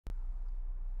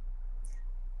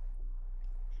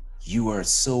You are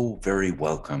so very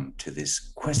welcome to this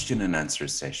question and answer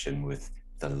session with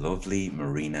the lovely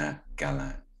Marina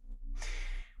Galan.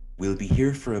 We'll be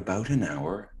here for about an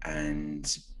hour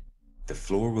and the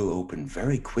floor will open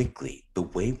very quickly. The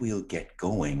way we'll get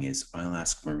going is I'll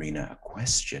ask Marina a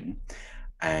question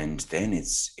and then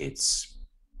it's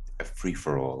a free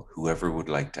for all. Whoever would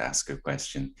like to ask a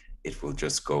question, it will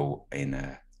just go in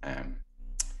a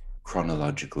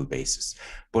chronological basis.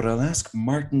 But I'll ask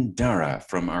Martin Dara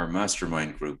from our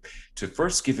Mastermind group to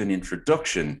first give an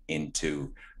introduction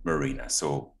into Marina.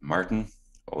 So, Martin,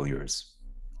 all yours.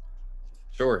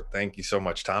 Sure. Thank you so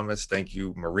much, Thomas. Thank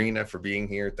you, Marina, for being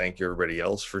here. Thank you, everybody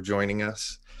else, for joining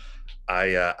us.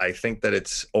 I think that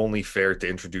it's only fair to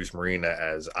introduce Marina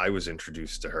as I was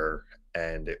introduced to her,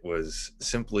 and it was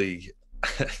simply,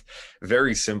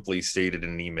 very simply stated in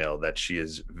an email that she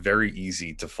is very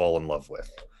easy to fall in love with.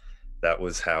 That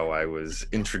was how I was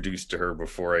introduced to her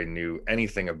before I knew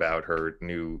anything about her,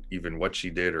 knew even what she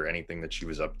did or anything that she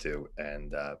was up to.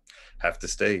 And have to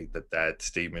say that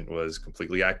statement was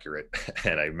completely accurate.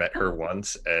 And I met her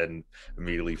once and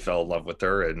immediately fell in love with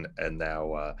her. And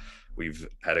now we've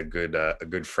had a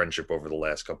good friendship over the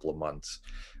last couple of months.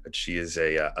 But she is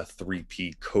a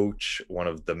 3P coach, one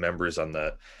of the members on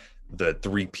the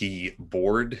 3P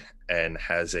board, and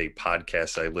has a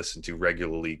podcast I listen to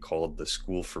regularly called the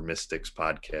School for Mystics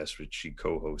podcast, which she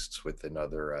co-hosts with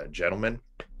another gentleman.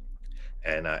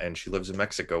 And she lives in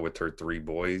Mexico with her three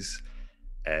boys,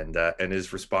 and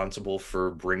is responsible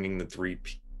for bringing the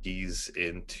 3Ps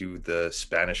into the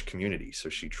Spanish community. So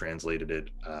she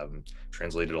translated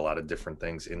a lot of different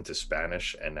things into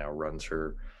Spanish, and now runs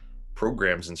her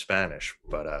programs in Spanish.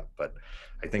 But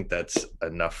I think that's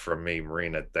enough from me.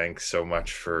 Marina, thanks so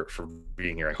much for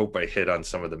being here. I hope I hit on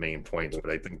some of the main points,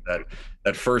 but I think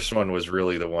that first one was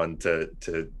really the one to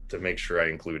make sure I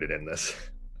included in this.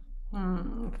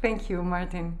 Thank you,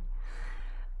 Martin.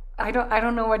 I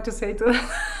don't know what to say to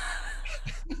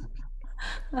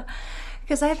that.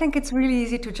 Because I think it's really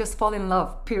easy to just fall in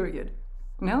love, period.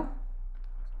 No?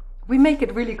 We make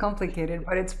it really complicated,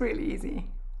 but it's really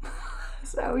easy.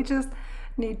 So we just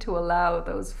need to allow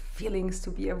those feelings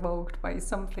to be evoked by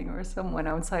something or someone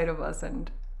outside of us,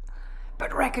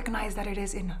 but recognize that it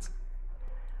is in us.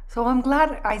 So I'm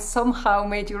glad I somehow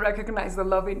made you recognize the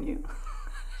love in you.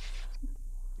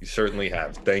 You certainly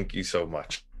have. Thank you so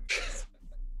much.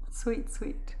 Sweet,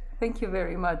 sweet. Thank you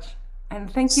very much.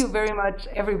 And thank you very much,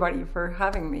 everybody, for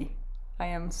having me. I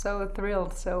am so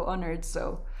thrilled, so honored,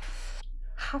 so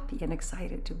happy and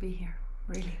excited to be here,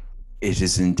 really. It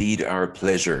is indeed our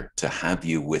pleasure to have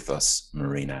you with us,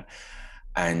 Marina.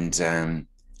 And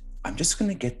I'm just going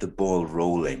to get the ball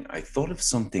rolling. I thought of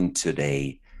something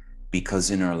today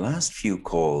because in our last few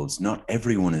calls, not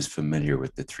everyone is familiar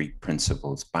with the three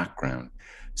principles background.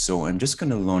 So I'm just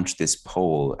going to launch this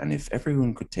poll. And if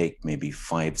everyone could take maybe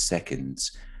 5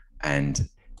 seconds and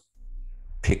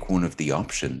pick one of the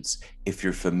options. If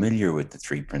you're familiar with the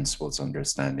three principles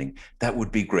understanding, that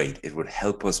would be great. It would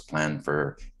help us plan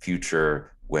for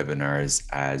future webinars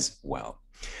as well.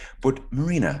 But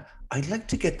Marina, I'd like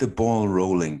to get the ball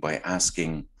rolling by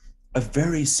asking a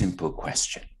very simple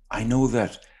question. I know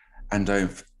that, and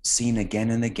I've seen again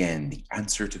and again, the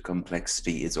answer to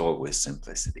complexity is always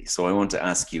simplicity. So I want to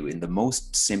ask you in the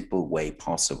most simple way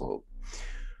possible,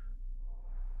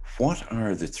 what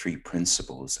are the three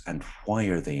principles and why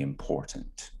are they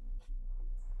important?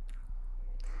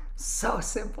 So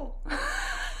simple.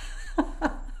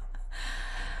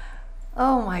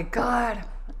 Oh my God.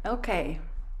 Okay.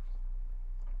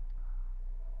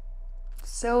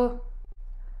 So,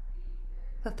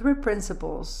 the three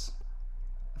principles,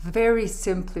 very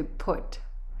simply put,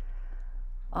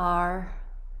 are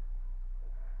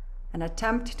an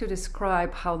attempt to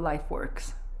describe how life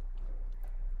works.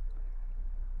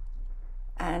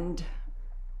 And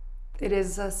it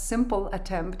is a simple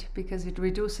attempt because it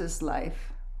reduces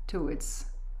life to its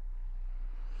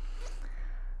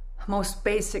most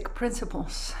basic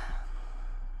principles,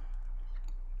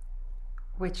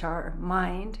 which are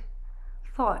mind,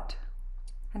 thought,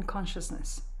 and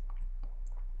consciousness.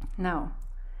 Now,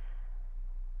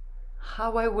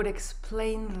 how I would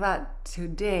explain that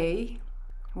today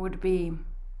would be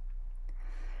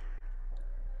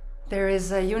there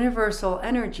is a universal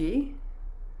energy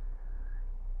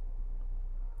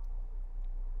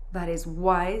that is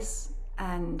wise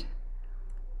and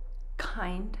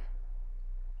kind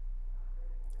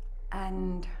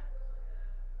and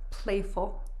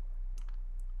playful,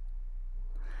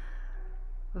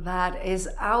 that is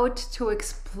out to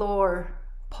explore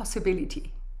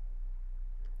possibility.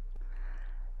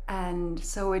 And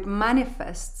so it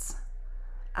manifests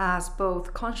as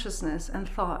both consciousness and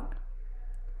thought.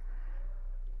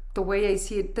 The way I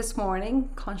see it this morning,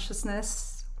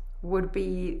 consciousness would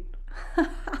be, I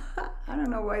don't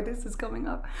know why this is coming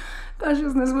up.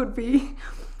 Consciousness would be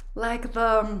like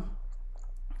the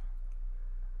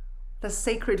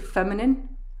sacred feminine,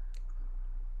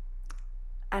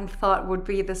 and thought would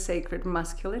be the sacred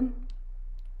masculine.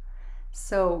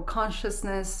 So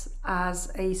consciousness as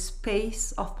a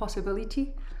space of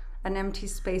possibility, an empty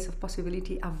space of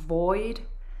possibility, a void,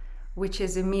 which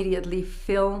is immediately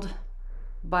filled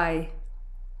by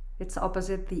its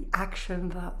opposite, the action,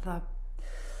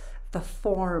 the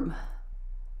form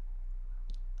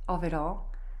of it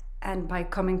all. And by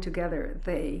coming together,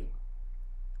 they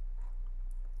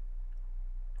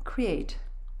create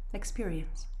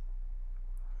experience.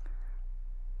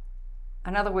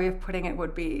 Another way of putting it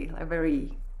would be a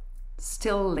very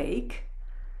still lake,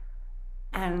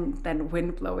 and then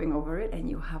wind blowing over it, and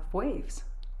you have waves,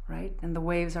 right? And the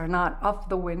waves are not of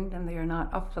the wind, and they are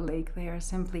not of the lake. They are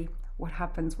simply what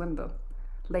happens when the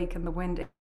lake and the wind.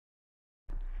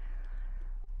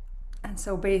 And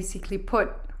so basically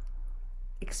put,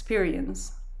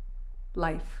 experience,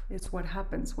 life is what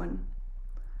happens when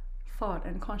thought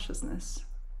and consciousness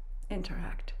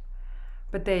interact.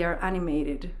 But they are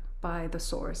animated by the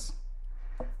source,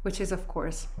 which is, of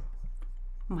course,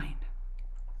 mind.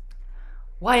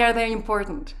 Why are they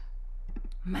important?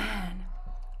 Man.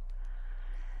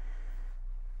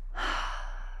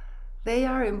 They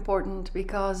are important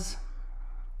because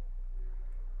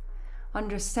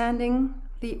understanding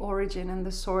the origin and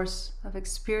the source of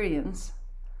experience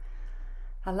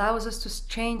allows us to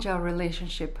change our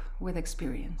relationship with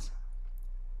experience.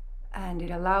 And it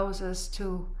allows us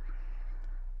to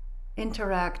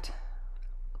interact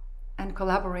and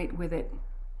collaborate with it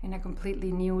in a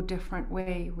completely new, different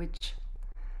way, which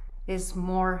is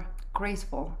more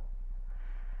graceful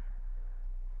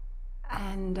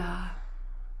and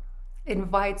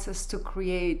invites us to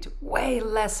create way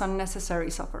less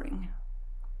unnecessary suffering,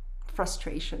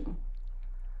 frustration,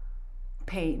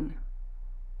 pain.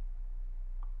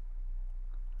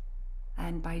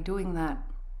 And by doing that,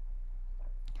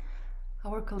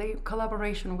 our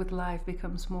collaboration with life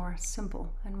becomes more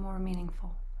simple and more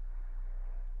meaningful.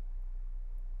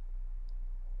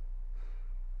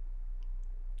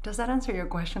 Does that answer your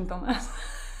question, Thomas?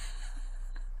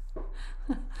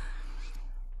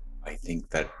 I think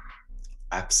that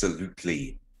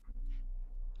absolutely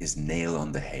is nail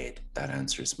on the head. That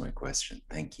answers my question.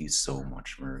 Thank you so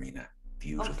much, Marina.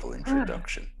 Beautiful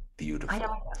introduction. Beautiful.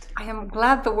 I am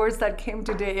glad the words that came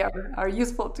today are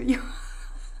useful to you.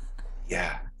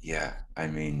 Yeah. I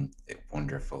mean,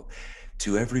 wonderful.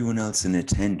 To everyone else in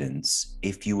attendance,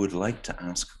 if you would like to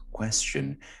ask a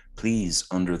question, please,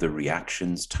 under the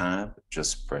reactions tab,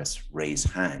 just press raise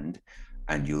hand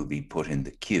and you'll be put in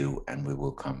the queue and we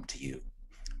will come to you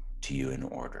in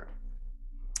order.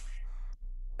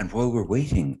 And while we're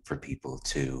waiting for people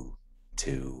to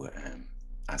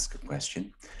ask a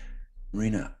question,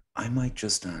 Marina, I might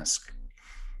just ask,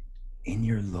 in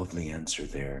your lovely answer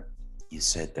there, you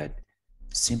said that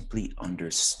simply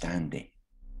understanding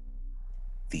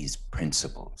these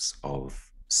principles of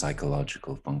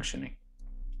psychological functioning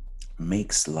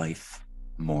makes life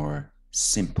more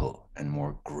simple and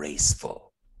more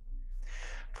graceful.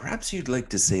 Perhaps you'd like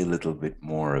to say a little bit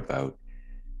more about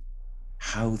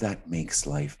how that makes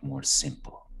life more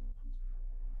simple.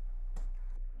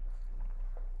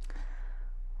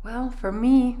 Well, for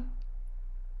me,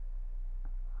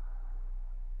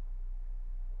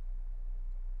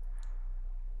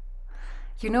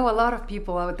 you know, a lot of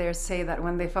people out there say that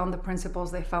when they found the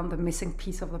principles, they found the missing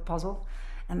piece of the puzzle,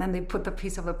 and then they put the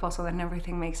piece of the puzzle and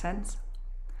everything makes sense.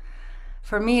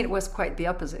 For me, it was quite the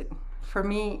opposite. For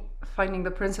me, finding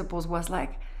the principles was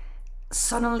like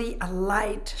suddenly a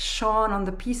light shone on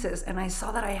the pieces, and I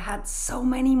saw that I had so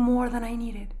many more than I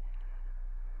needed.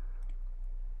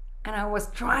 And I was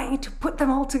trying to put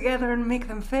them all together and make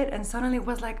them fit, and suddenly it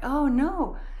was like, oh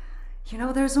no, you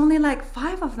know, there's only like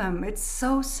 5 of them. It's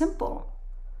so simple.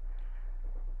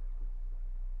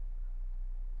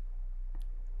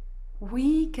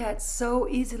 We get so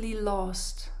easily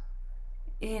lost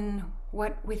in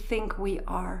what we think we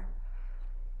are,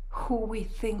 who we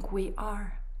think we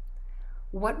are,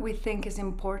 what we think is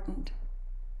important,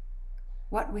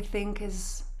 what we think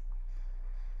is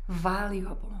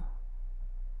valuable.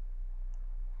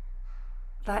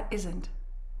 That isn't.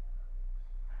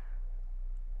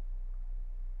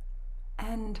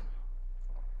 And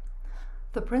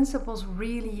the principles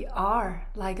really are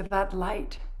like that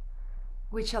light,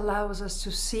 which allows us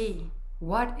to see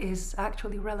what is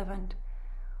actually relevant,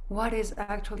 what is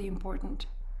actually important,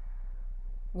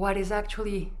 what is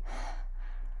actually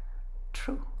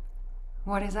true,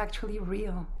 what is actually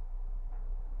real,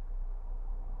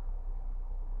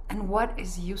 and what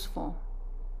is useful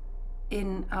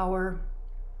in our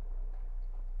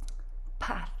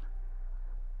path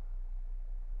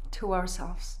to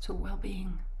ourselves, to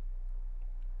well-being,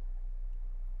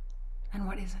 and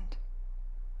what isn't.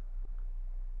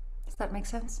 Does that make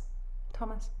sense,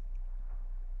 Thomas?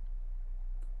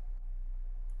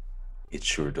 It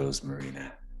sure does,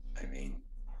 Marina. I mean,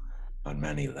 on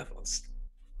many levels.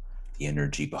 The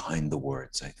energy behind the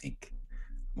words, I think,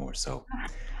 more so.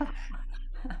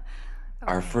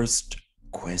 Our first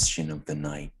question of the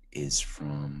night is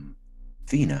from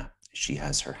Vina. She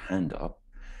has her hand up.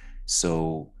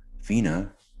 So,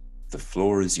 Vina, the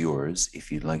floor is yours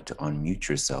if you'd like to unmute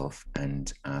yourself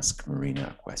and ask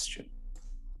Marina a question.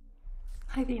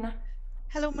 Hi, Vina.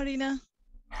 Hello, Marina.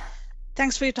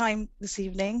 Thanks for your time this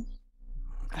evening.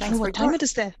 I don't know what time it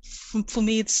is there. For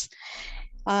me, it's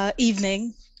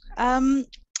evening.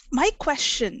 My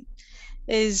question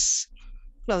is,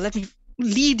 well, let me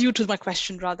lead you to my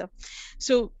question rather.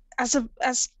 So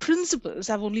as principles,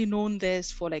 I've only known this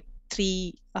for like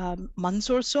 3 months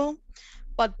or so,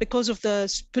 but because of the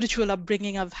spiritual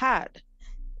upbringing I've had,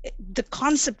 the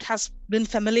concept has been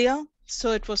familiar.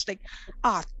 So it was like,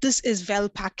 this is well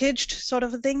packaged sort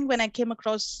of a thing when I came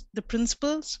across the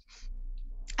principles.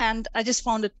 And I just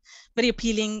found it very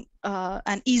appealing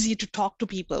and easy to talk to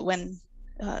people when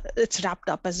it's wrapped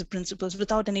up as the principles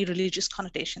without any religious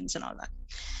connotations and all that.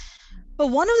 But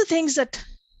one of the things that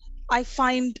I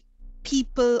find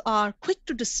people are quick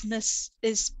to dismiss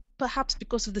is perhaps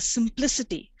because of the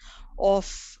simplicity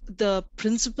of the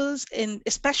principles, and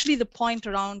especially the point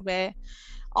around where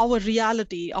our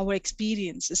reality, our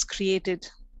experience is created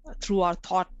through our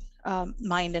thought,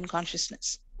 mind, and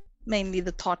consciousness, mainly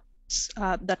the thoughts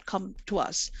that come to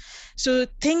us. So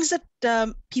things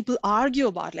that people argue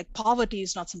about, like poverty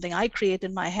is not something I create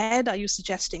in my head. Are you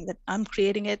suggesting that I'm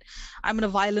creating it? I'm in a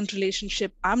violent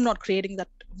relationship. I'm not creating that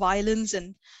violence,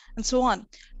 and so on.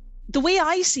 The way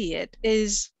I see it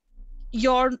is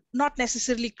you're not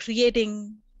necessarily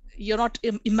creating, you're not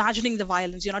imagining the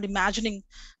violence, you're not imagining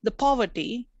the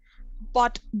poverty,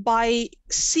 but by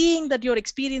seeing that your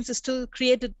experience is still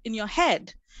created in your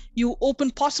head, you open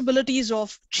possibilities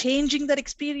of changing that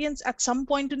experience at some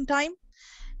point in time.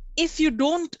 If you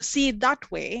don't see it that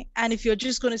way, and if you're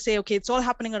just going to say, okay, it's all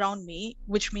happening around me,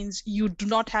 which means you do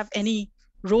not have any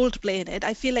role to play in it,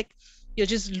 I feel like you're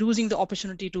just losing the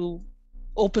opportunity to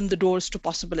open the doors to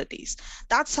possibilities.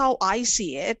 That's how I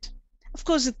see it. Of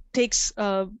course, it takes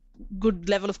a good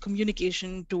level of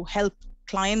communication to help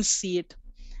clients see it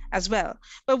as well.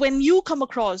 But when you come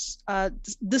across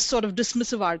this sort of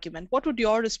dismissive argument, what would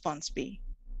your response be?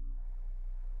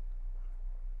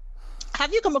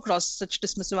 Have you come across such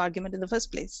dismissive argument in the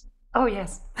first place? Oh,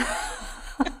 yes.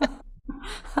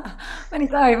 Many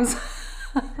times.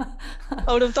 I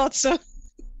would have thought so.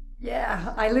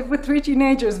 Yeah, I live with 3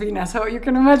 teenagers, Vina, so you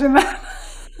can imagine that.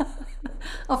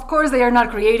 Of course, they are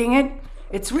not creating it.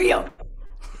 It's real.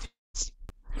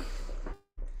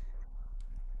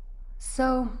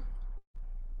 So,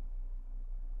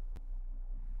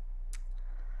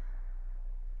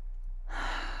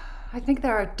 I think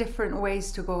there are different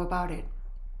ways to go about it.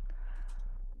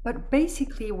 But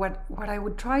basically, what I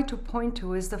would try to point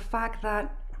to is the fact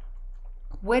that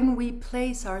when we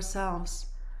place ourselves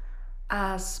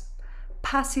as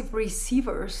passive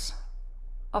receivers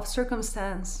of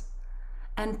circumstance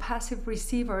and passive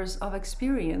receivers of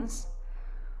experience,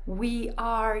 we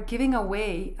are giving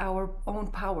away our own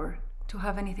power to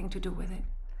have anything to do with it,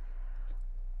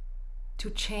 to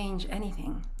change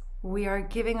anything. We are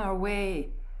giving away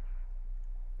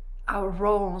our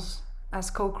roles as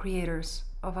co-creators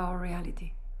of our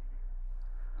reality.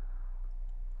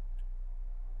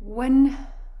 I'm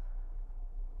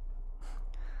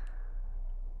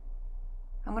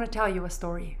going to tell you a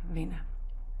story, Vina.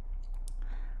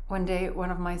 One day,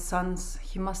 one of my sons,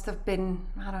 he must have been,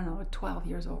 12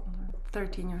 years old,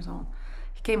 13 years old.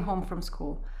 He came home from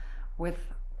school with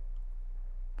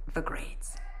the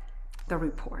grades, the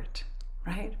report,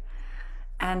 right?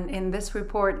 And in this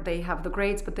report, they have the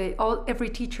grades, but every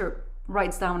teacher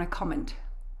writes down a comment.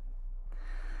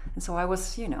 And so I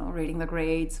was, reading the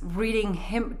grades,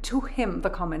 reading to him the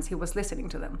comments. He was listening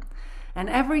to them. And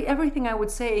everything I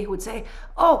would say, he would say,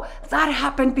 oh, that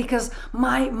happened because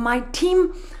my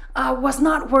team was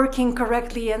not working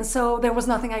correctly, and so there was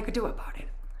nothing I could do about it.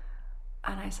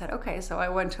 And I said, okay, so I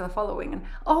went to the following, and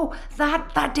oh,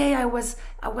 that day I was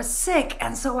sick,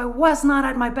 and so I was not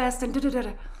at my best, and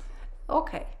da-da-da-da.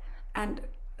 Okay, and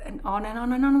on and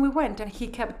on and on we went, and he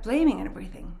kept blaming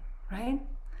everything, right?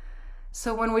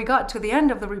 So when we got to the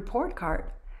end of the report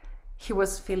card, he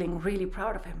was feeling really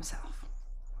proud of himself,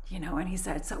 and he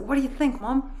said, "So what do you think,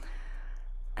 Mom?"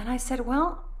 And I said,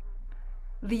 "Well,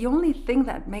 the only thing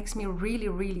that makes me really,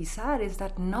 really sad is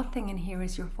that nothing in here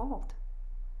is your fault."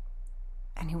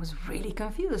 And he was really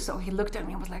confused. So he looked at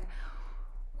me and was like,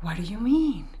 "What do you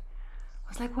mean?" I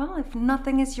was like, "Well, if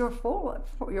nothing is your fault,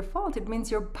 it means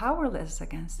you're powerless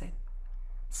against it.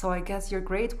 So I guess your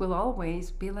grades will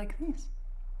always be like this."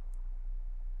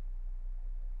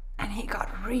 And he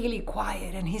got really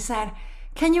quiet and he said,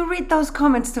 "Can you read those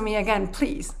comments to me again,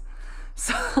 please?"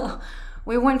 So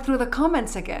we went through the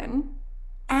comments again,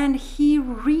 and he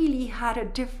really had a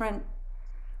different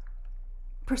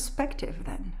perspective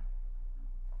then.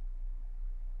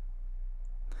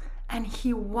 And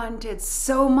he wanted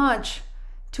so much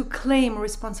to claim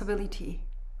responsibility.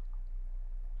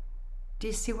 Do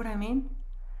you see what I mean?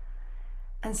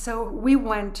 And so we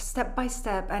went step by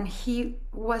step, and he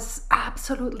was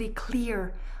absolutely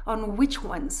clear on which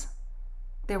ones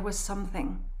there was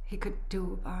something he could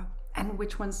do and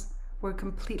which ones were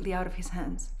completely out of his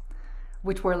hands,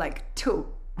 which were like 2,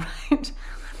 right?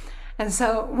 And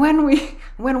so when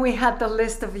we had the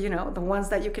list of, the ones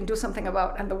that you can do something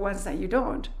about and the ones that you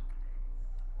don't,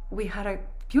 we had a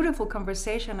beautiful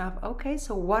conversation of, okay,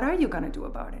 so what are you going to do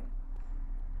about it?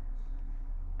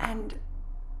 And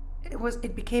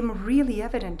it became really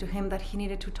evident to him that he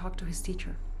needed to talk to his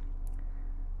teacher.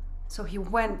 So he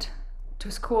went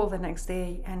to school the next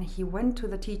day and he went to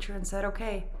the teacher and said,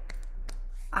 "Okay,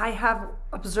 I have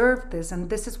observed this and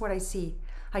this is what I see.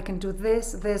 I can do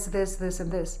this, this, this, this,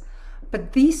 and this.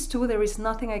 But these 2, there is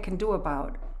nothing I can do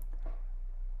about.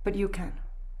 But you can.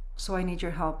 So I need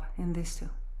your help in these 2.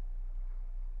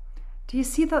 Do you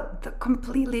see the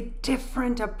completely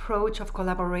different approach of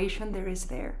collaboration there is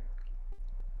there?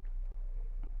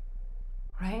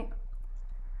 Right?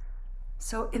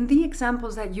 So in the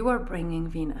examples that you are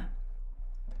bringing, Veena,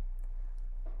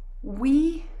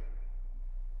 we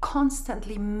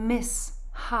constantly miss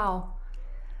how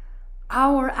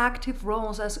our active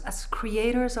roles as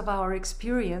creators of our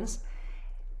experience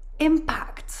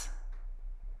impact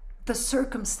the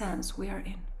circumstance we are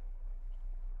in.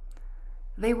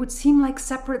 They would seem like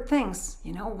separate things.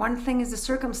 One thing is the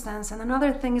circumstance and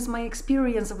another thing is my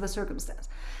experience of the circumstance.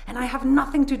 And I have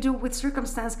nothing to do with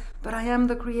circumstance, but I am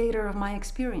the creator of my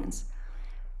experience.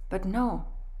 But no,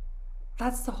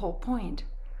 that's the whole point.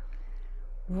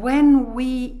 When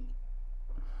we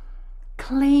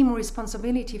claim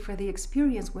responsibility for the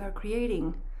experience we are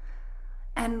creating,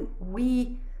 and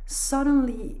we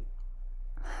suddenly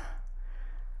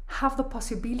have the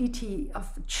possibility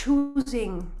of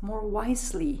choosing more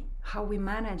wisely how we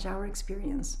manage our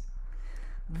experience,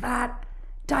 that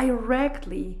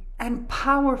directly and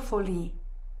powerfully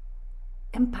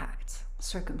impacts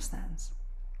circumstance,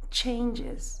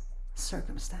 changes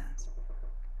circumstance.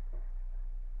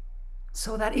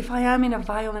 So that if I am in a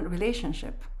violent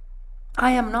relationship,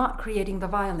 I am not creating the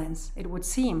violence, it would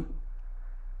seem,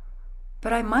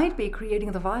 but I might be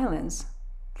creating the violence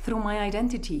through my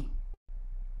identity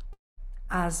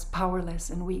as powerless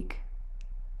and weak.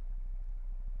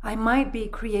 I might be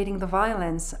creating the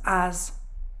violence as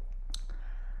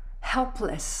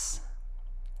helpless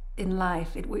in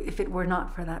life if it were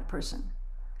not for that person.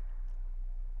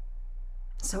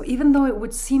 So even though it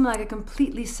would seem like a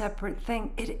completely separate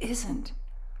thing, it isn't.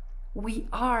 We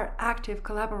are active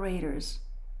collaborators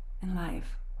in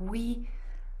life. We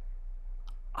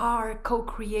are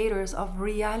co-creators of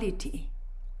reality.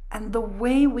 And the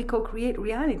way we co-create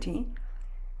reality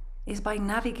is by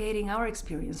navigating our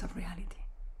experience of reality.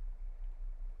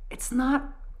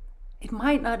 It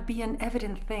might not be an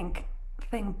evident thing,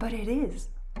 but it is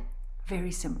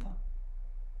very simple.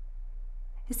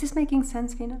 Is this making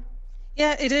sense, Veena?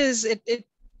 Yeah, it is. It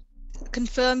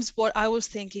confirms what I was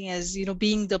thinking as,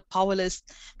 being the powerless,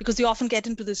 because you often get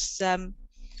into this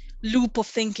loop of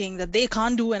thinking that they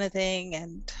can't do anything.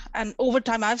 And over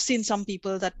time, I've seen some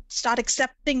people that start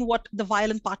accepting what the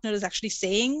violent partner is actually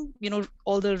saying,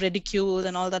 all the ridicule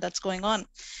and all that's going on.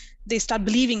 They start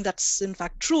believing that's in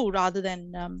fact true rather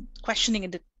than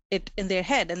questioning it in their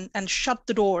head and shut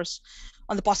the doors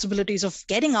on the possibilities of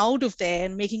getting out of there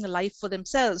and making a life for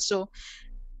themselves. So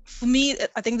for me,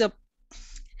 I think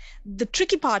the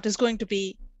tricky part is going to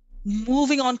be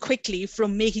moving on quickly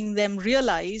from making them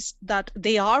realize that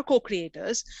they are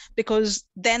co-creators, because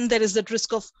then there is that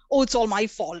risk of, oh, it's all my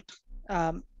fault,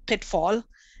 pitfall,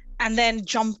 and then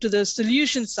jump to the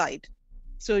solution side.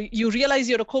 So you realize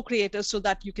you're a co-creator so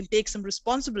that you can take some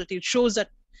responsibility. It shows that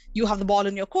you have the ball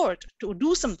in your court to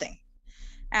do something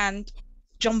and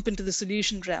jump into the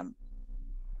solution realm.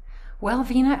 Well,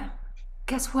 Veena,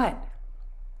 guess what?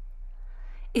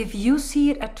 If you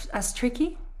see it as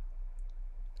tricky,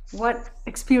 what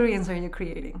experience are you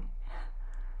creating?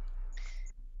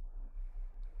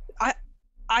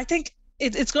 I think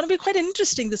it's going to be quite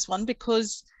interesting, this one,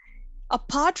 because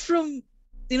apart from,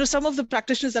 some of the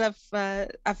practitioners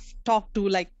that I've talked to,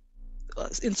 like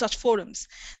in such forums,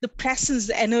 the presence,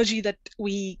 the energy that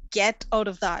we get out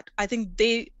of that, I think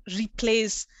they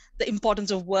replace the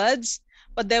importance of words.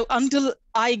 But until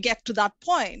I get to that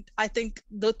point, I think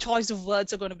the choice of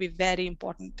words are going to be very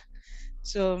important.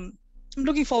 So I'm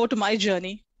looking forward to my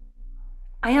journey.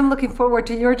 I am looking forward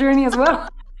to your journey as well.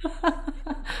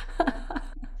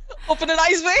 Open a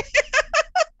nice way.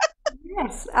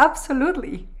 Yes,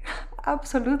 absolutely.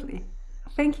 Absolutely.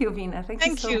 Thank you, Veena. Thank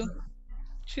you so much.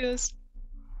 Cheers.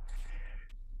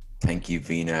 Thank you,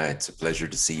 Veena. It's a pleasure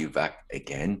to see you back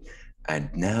again. And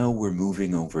now we're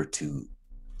moving over to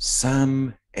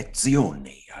Sam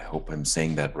Etzioni. I hope I'm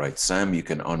saying that right. Sam, you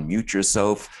can unmute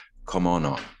yourself. Come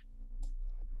on.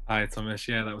 Hi, Thomas.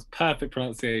 Yeah, that was perfect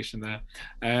pronunciation there.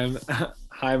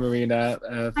 Hi, Marina.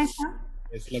 Hi, Sam.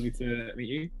 It's lovely to meet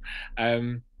you.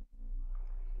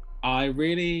 I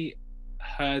really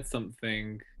heard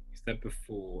something you said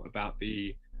before about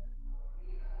the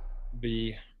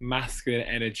masculine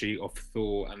energy of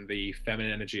thought and the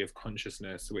feminine energy of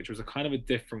consciousness, which was a kind of a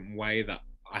different way that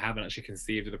I haven't actually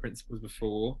conceived of the principles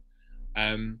before.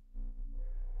 And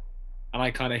I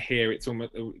kind of hear it's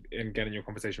almost, and getting your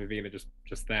conversation with Veena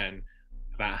just then,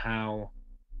 about how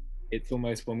it's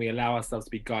almost when we allow ourselves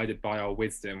to be guided by our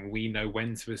wisdom, we know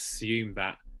when to assume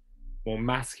that more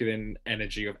masculine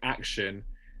energy of action,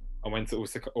 and when to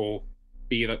also, or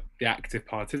be the active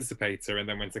participator, and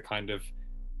then when to kind of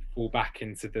fall back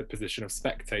into the position of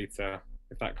spectator,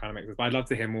 if that kind of makes sense. But I'd love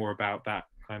to hear more about that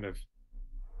kind of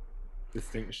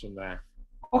distinction there.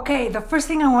 Okay, the first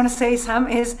thing I want to say, Sam,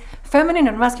 is feminine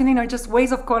and masculine are just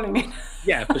ways of calling it.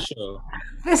 Yeah, for sure.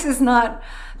 This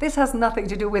has nothing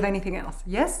to do with anything else.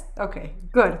 Yes? Okay,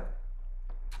 good.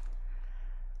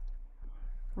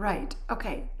 Right,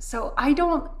 okay. So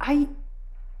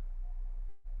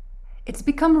it's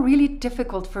become really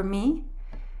difficult for me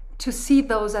to see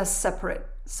those as separate.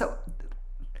 So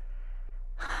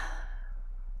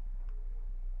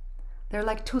they're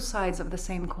like two sides of the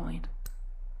same coin.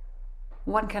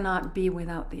 One cannot be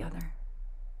without the other,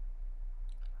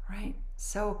 right?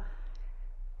 So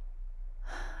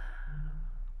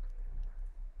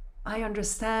I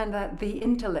understand that the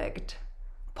intellect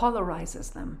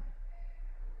polarizes them.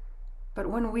 But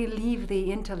when we leave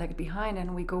the intellect behind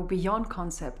and we go beyond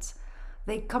concepts,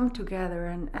 they come together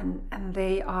and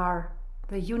they are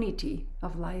the unity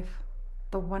of life,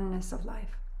 the oneness of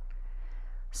life.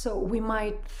 So we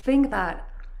might think that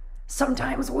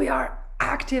sometimes we are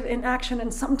active in action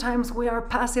and sometimes we are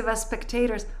passive as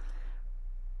spectators,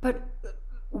 but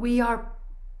we are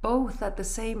both at the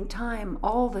same time,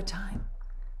 all the time.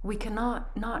 We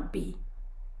cannot not be.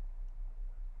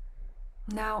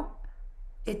 Now,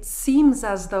 it seems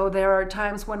as though there are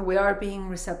times when we are being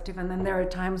receptive and then there are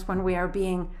times when we are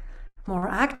being more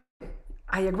active.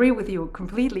 I agree with you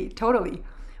completely, totally.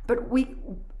 But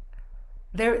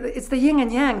it's the yin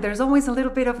and yang. There's always a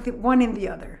little bit of the one in the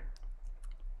other.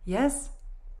 Yes?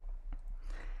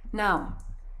 Now,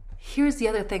 here's the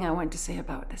other thing I want to say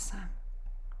about this.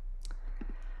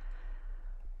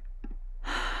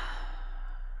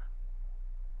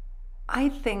 I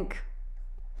think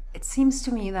it seems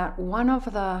to me that one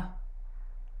of the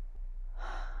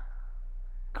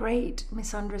great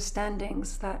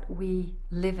misunderstandings that we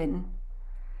live in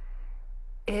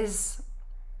is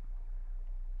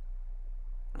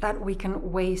that we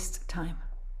can waste time,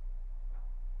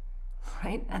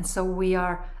 right? And so we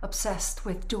are obsessed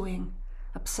with doing,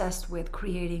 obsessed with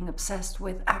creating, obsessed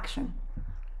with action.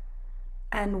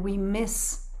 And we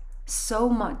miss so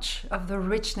much of the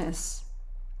richness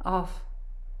of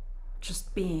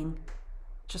just being,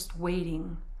 just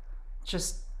waiting,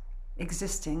 just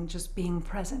existing, just being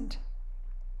present.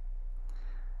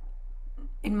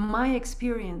 In my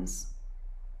experience,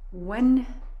 when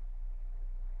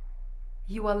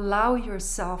you allow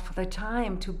yourself the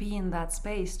time to be in that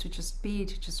space, to just be,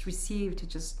 to just receive, to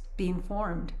just be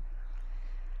informed,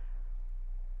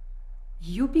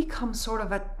 you become sort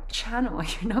of a channel,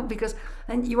 because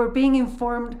and you are being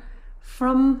informed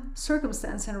from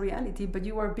circumstance and reality, but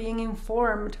you are being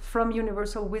informed from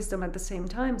universal wisdom at the same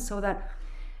time, so that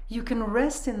you can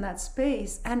rest in that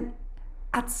space, and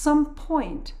at some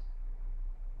point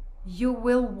you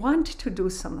will want to do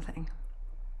something.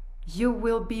 You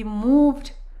will be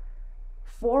moved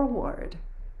forward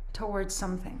towards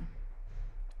something,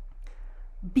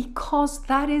 because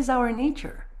that is our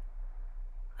nature.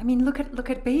 I mean, look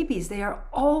at babies. They are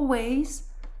always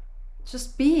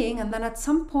just being, and then at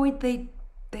some point they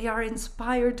are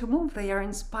inspired to move, they are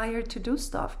inspired to do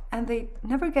stuff, and they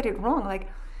never get it wrong. Like,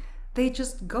 they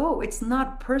just go. It's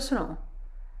not personal.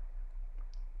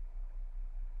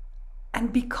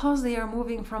 And because they are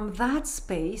moving from that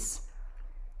space,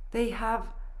 they have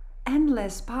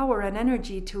endless power and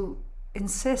energy to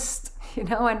insist,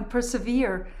 and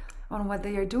persevere on what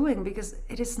they are doing, because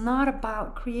it is not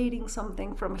about creating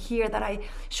something from here that I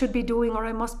should be doing, or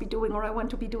I must be doing, or I want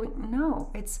to be doing. No,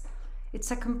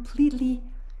 it's a completely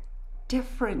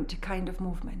different kind of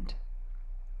movement.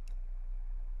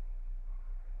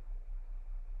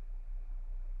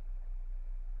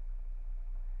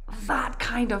 That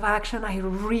kind of action I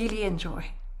really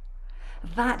enjoy.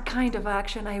 That kind of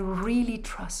action I really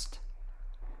trust.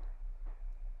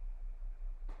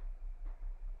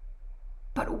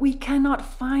 But we cannot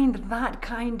find that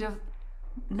kind of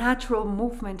natural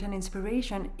movement and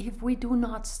inspiration if we do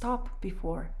not stop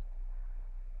before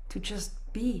to just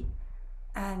be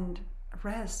and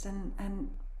rest and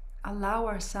allow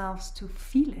ourselves to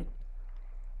feel it.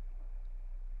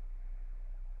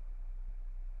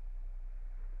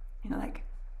 Like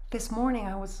this morning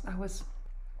I was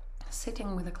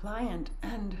sitting with a client,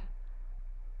 and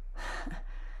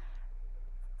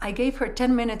I gave her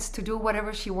 10 minutes to do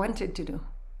whatever she wanted to do.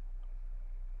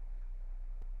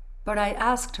 But I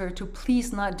asked her to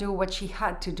please not do what she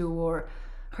had to do, or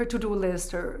her to-do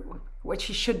list, or what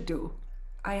she should do.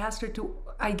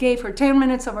 I gave her 10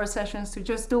 minutes of our sessions to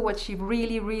just do what she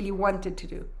really, really wanted to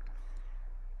do.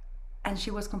 And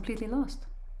she was completely lost.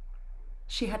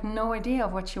 She had no idea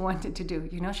of what she wanted to do.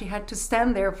 She had to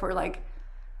stand there for like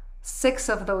 6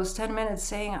 of those 10 minutes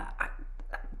saying,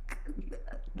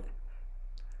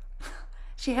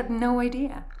 she had no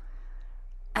idea.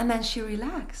 And then she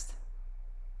relaxed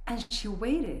and she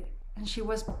waited, and she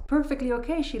was perfectly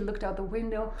okay. She looked out the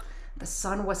window. The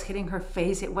sun was hitting her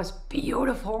face. It was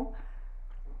beautiful.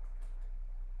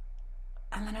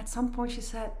 And then at some point she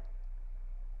said,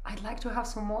 I'd like to have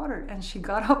some water. And she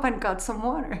got up and got some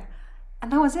water.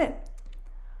 And that was it.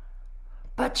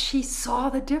 But she saw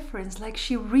the difference. Like,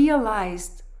 she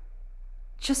realized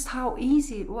just how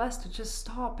easy it was to just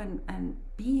stop and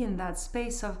be in that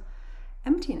space of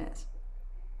emptiness,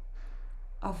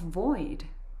 of void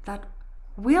that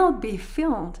will be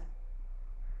filled,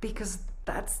 because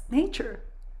that's nature.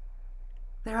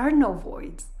 There are no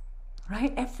voids,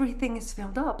 right? Everything is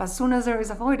filled up. As soon as there is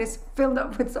a void, it's filled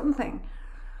up with something.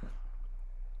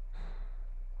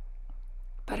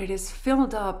 But it is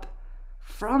filled up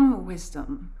from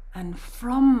wisdom and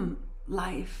from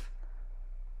life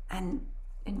and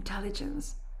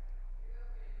intelligence.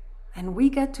 And we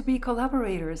get to be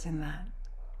collaborators in that.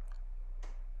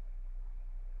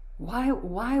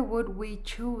 Why would we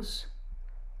choose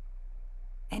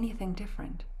anything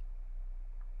different?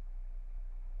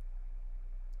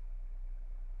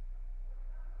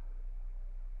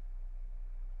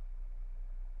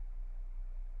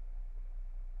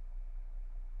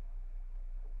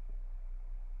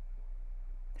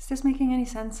 Is this making any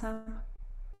sense, Sam?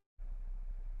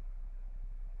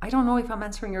 I don't know if I'm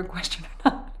answering your question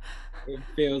or not. It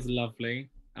feels lovely,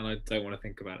 and I don't want to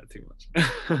think about it too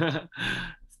much.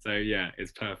 So yeah,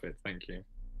 it's perfect. Thank you.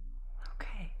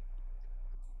 Okay,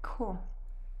 cool.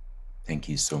 Thank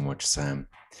you so much, Sam.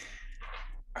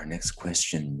 Our next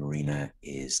question, Marina,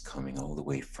 is coming all the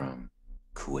way from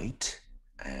Kuwait,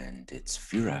 and it's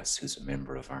Firas, who's a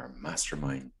member of our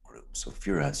Mastermind group. So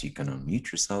Firas, you can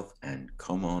unmute yourself and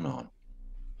come on.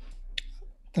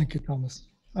 Thank you, Thomas.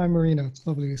 Hi, Marina. It's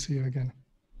lovely to see you again.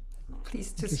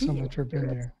 Pleased to see you. Thank you so much for being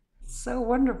here. So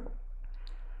wonderful.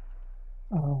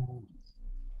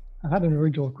 I had an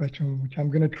original question, which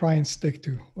I'm going to try and stick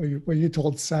to. What you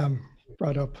told Sam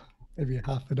brought up maybe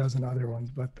half a dozen other ones,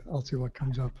 but I'll see what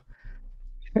comes up.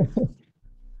 I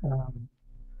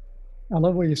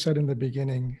love what you said in the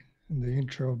beginning, in the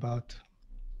intro, about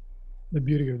the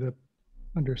beauty of the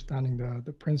understanding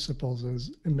the principles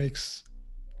is it makes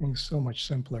things so much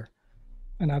simpler.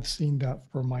 And I've seen that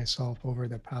for myself over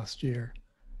the past year.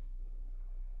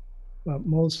 But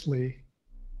mostly,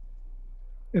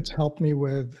 it's helped me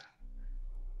with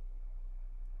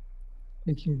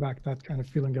taking back that kind of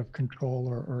feeling of control,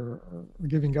 or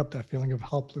giving up that feeling of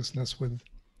helplessness with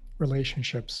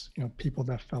relationships, people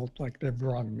that felt like they've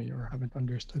wronged me or haven't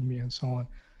understood me and so on.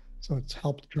 So it's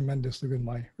helped tremendously with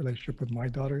my relationship with my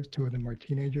daughters. 2 of them are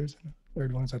teenagers, and the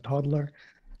third one's a toddler.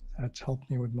 It's helped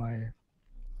me with my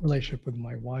relationship with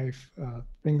my wife,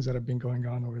 things that have been going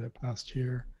on over the past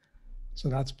year. So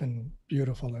that's been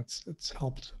beautiful. It's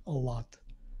helped a lot.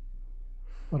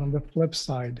 But on the flip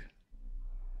side,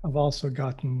 I've also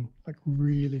gotten like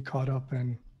really caught up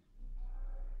in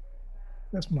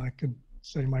I could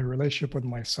say my relationship with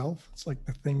myself. It's like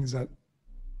the things that,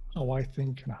 how I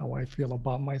think and how I feel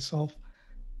about myself.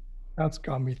 That's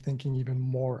got me thinking even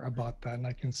more about that. And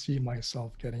I can see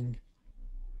myself getting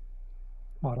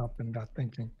caught up in that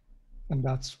thinking. And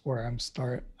that's where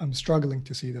I'm struggling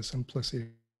to see the simplicity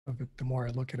of it. The more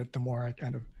I look at it, the more I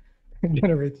kind of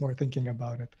generate more thinking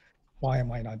about it. Why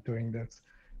am I not doing this?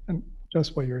 And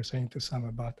just what you were saying to Sam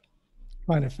about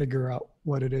trying to figure out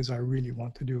what it is I really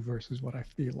want to do versus what I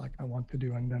feel like I want to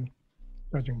do, and then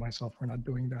judging myself for not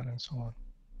doing that and so on.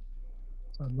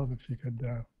 So I'd love if you could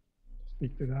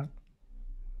speak to that.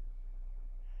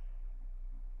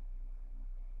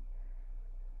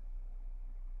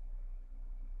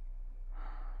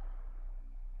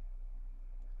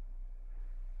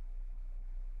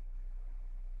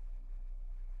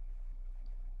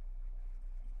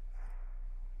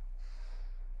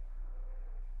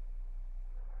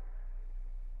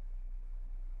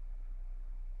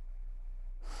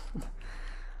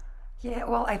 Yeah,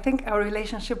 well, I think our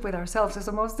relationship with ourselves is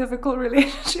the most difficult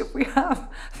relationship we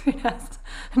have. Yes,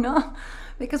 no,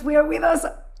 because we are with us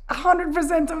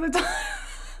 100% of the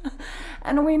time,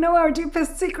 and we know our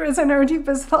deepest secrets and our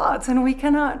deepest thoughts, and we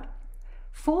cannot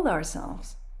fool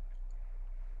ourselves,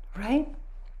 right?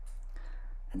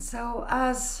 And so,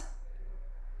 as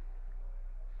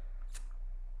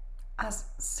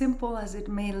simple as it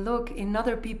may look in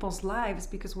other people's lives,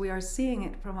 because we are seeing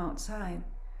it from outside,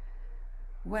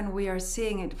 when we are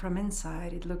seeing it from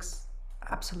inside, it looks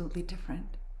absolutely different.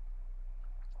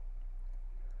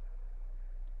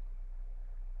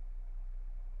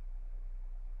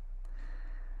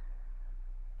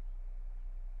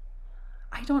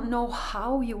 I don't know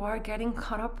how you are getting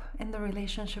caught up in the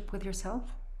relationship with yourself,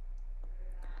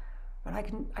 but I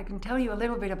can tell you a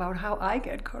little bit about how I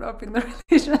get caught up in the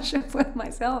relationship with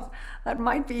myself. That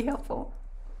might be helpful.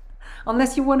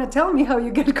 Unless you want to tell me how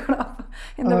you get caught up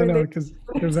in the relationship.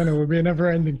 No, because then it would be a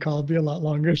never-ending call. It'd be a lot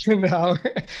longer than an hour.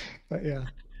 But yeah,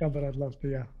 but I'd love to,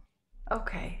 yeah.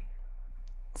 Okay.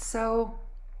 So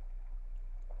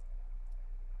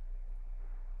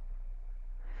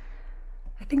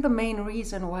I think the main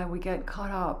reason why we get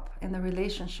caught up in the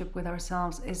relationship with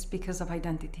ourselves is because of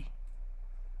identity.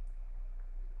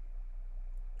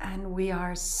 And we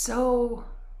are so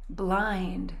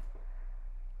blind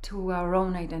to our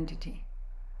own identity.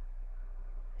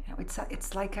 You know,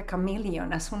 it's like a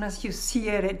chameleon. As soon as you see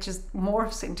it, it just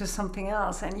morphs into something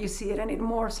else, and you see it and it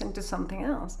morphs into something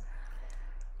else.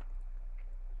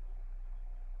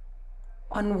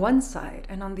 On one side,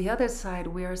 and on the other side,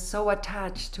 we are so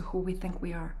attached to who we think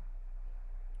we are.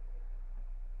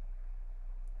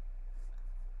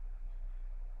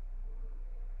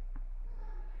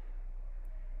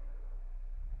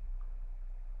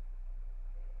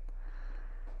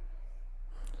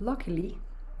 Luckily,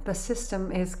 the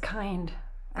system is kind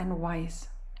and wise,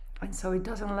 and so it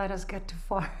doesn't let us get too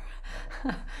far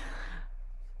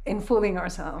in fooling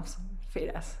ourselves,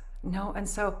 Fides. No, and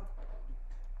so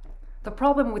the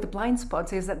problem with the blind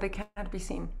spots is that they can't be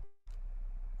seen.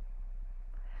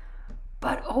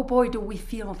 But oh boy, do we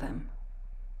feel them.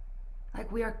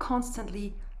 Like we are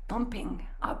constantly bumping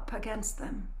up against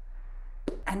them.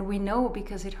 And we know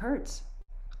because it hurts.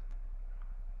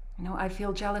 You know, I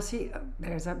feel jealousy,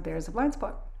 there's a blind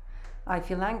spot. I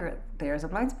feel anger, there's a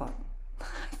blind spot.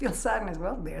 I feel sadness,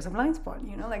 well, there's a blind spot.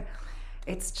 You know, like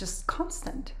it's just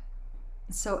constant.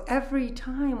 So every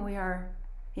time we are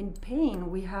in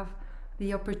pain, we have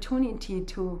the opportunity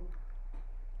to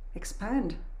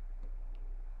expand,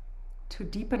 to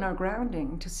deepen our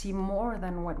grounding, to see more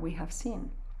than what we have seen.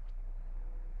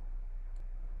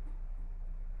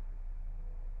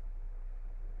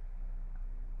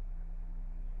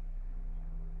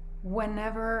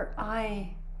 Whenever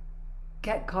I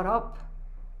get caught up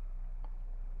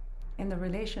in the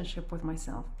relationship with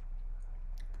myself,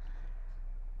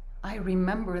 I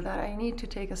remember that I need to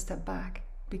take a step back,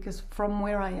 because from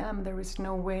where I am, there is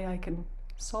no way I can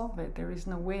solve it. There is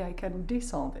no way I can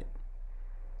dissolve it,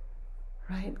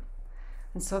 right?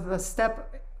 And so the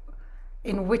step,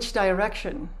 in which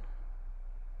direction,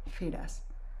 Fides?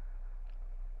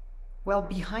 Well,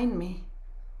 behind me,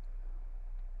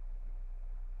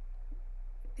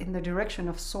 in the direction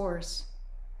of source,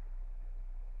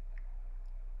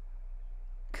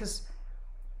 because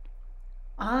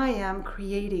I am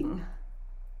creating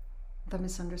the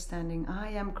misunderstanding. I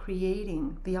am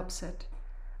creating the upset.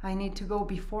 I need to go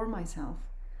before myself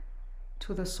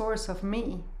to the source of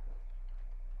me.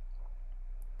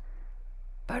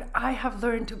 But I have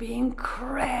learned to be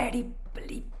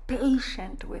incredibly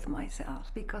patient with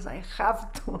myself, because I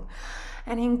have to,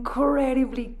 and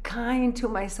incredibly kind to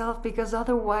myself, because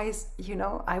otherwise, you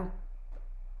know,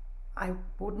 I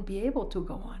wouldn't be able to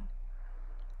go on.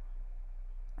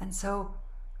 And so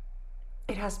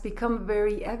it has become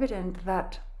very evident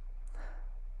that,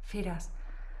 Firas,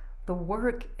 the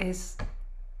work is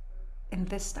in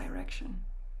this direction.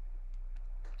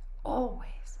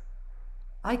 Always.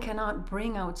 I cannot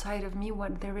bring outside of me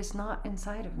what there is not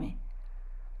inside of me.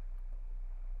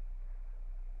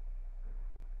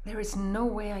 There is no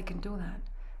way I can do that.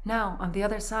 Now, on the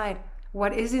other side,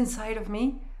 what is inside of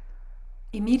me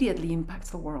immediately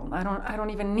impacts the world. I don't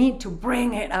even need to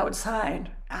bring it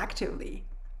outside actively,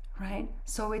 right?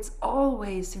 So it's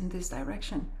always in this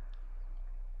direction.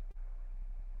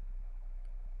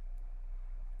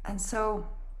 And so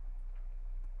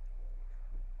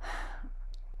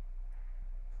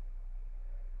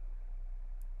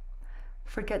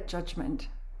forget judgment,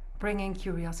 bring in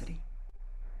curiosity.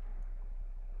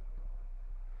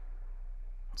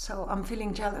 So I'm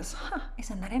feeling jealous.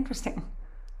 Isn't that interesting?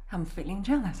 I'm feeling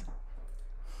jealous.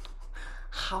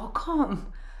 How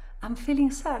come? I'm feeling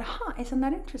sad. Isn't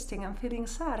that interesting? I'm feeling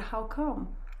sad. How come?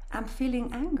 I'm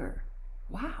feeling anger.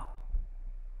 Wow.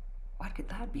 What could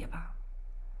that be about?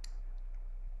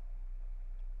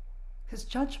 Because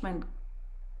judgment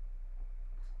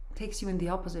takes you in the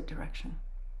opposite direction.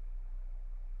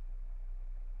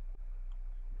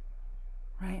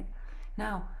 Right?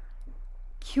 Now,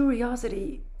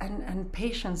 curiosity and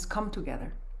patience come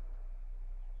together.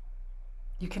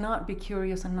 You cannot be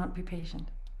curious and not be patient.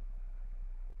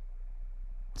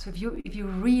 So if you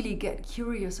really get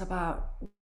curious about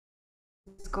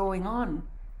what's going on,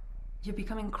 you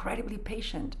become incredibly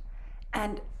patient.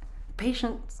 And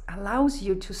patience allows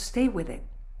you to stay with it.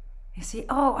 You see,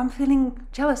 oh, I'm feeling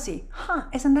jealousy.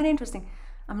 Isn't that interesting?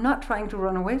 I'm not trying to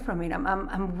run away from it.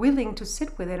 I'm willing to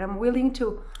sit with it. I'm willing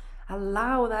to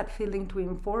allow that feeling to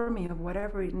inform me of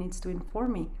whatever it needs to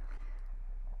inform me.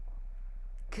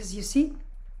 Because you see,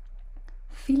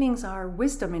 feelings are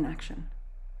wisdom in action.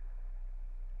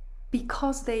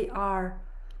 Because they are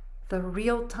the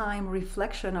real-time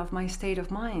reflection of my state of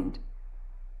mind,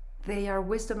 they are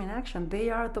wisdom in action. They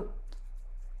are the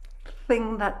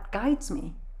thing that guides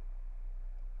me.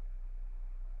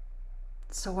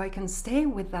 So I can stay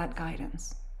with that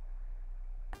guidance.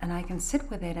 And I can sit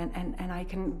with it and I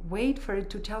can wait for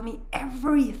it to tell me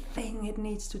everything it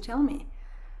needs to tell me.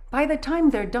 By the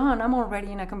time they're done, I'm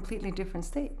already in a completely different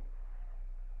state.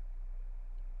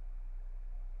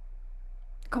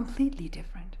 Completely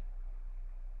different.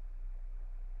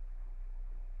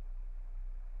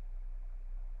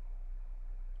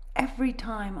 Every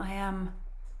time I am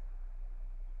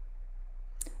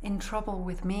in trouble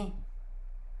with me,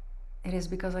 it is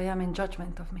because I am in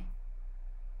judgment of me.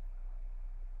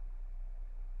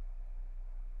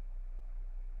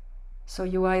 So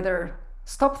you either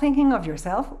stop thinking of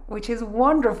yourself, which is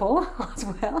wonderful as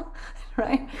well,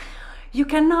 right? You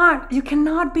cannot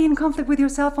be in conflict with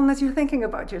yourself unless you're thinking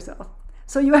about yourself.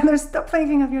 So you either stop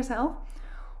thinking of yourself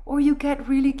or you get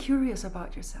really curious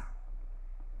about yourself.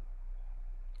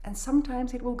 And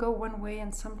sometimes it will go one way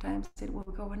and sometimes it will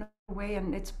go another way,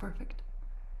 and it's perfect.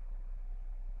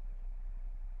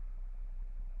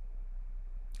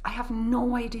 I have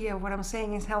no idea what I'm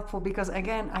saying is helpful because,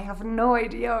 again, I have no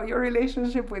idea your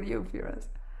relationship with you, Firas.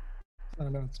 I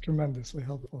know it's tremendously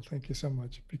helpful. Thank you so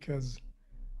much, because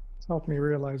it's helped me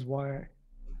realize why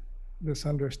this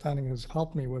understanding has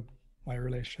helped me with my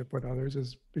relationship with others,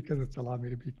 is because it's allowed me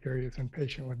to be curious and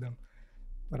patient with them.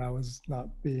 But I was not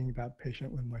being that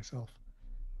patient with myself.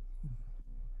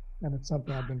 And it's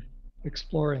something I've been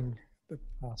exploring the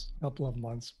past couple of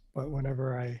months. But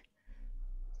whenever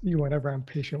I'm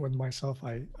patient with myself,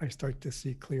 I start to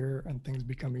see clearer and things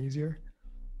become easier.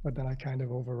 But then I kind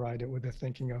of override it with the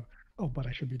thinking of, oh, but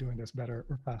I should be doing this better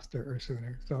or faster or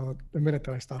sooner. So the minute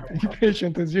that I stop being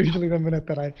patient is usually the minute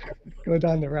that I go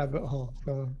down the rabbit hole.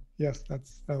 So yes, that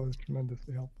was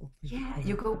tremendously helpful. Yeah,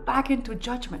 you go back into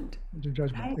judgment. Into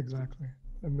judgment, right? Exactly.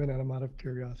 The minute I'm out of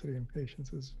curiosity and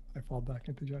patience I fall back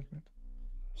into judgment.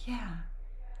 Yeah.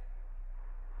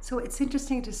 So it's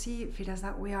interesting to see, Firas,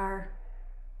 that we are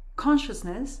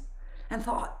consciousness and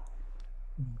thought.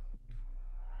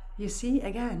 You see,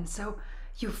 again, so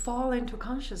you fall into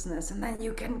consciousness and then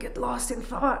you can get lost in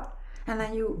thought, and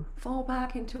then you fall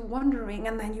back into wondering,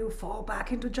 and then you fall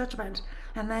back into judgment,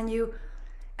 and then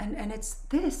and it's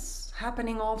this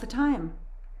happening all the time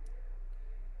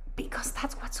because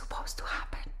that's what's supposed to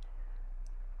happen.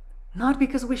 Not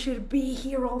because we should be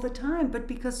here all the time, but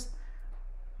because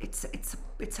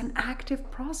it's an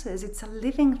active process. It's a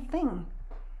living thing.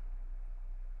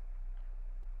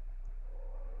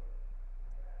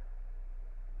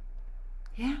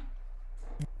 Yeah.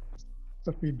 It's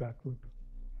a feedback loop.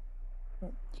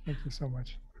 Thank you so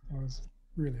much. That was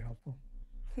really helpful.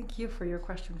 Thank you for your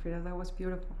question, Frida. That was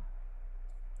beautiful.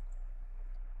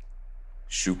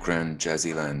 Shukran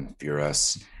jazilan,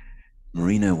 Firas.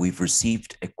 Marina, we've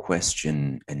received a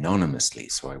question anonymously,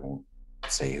 so I won't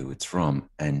say who it's from.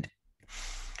 And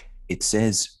it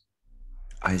says,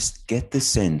 I get the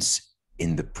sense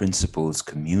in the principles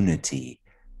community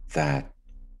that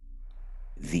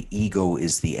the ego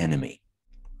is the enemy.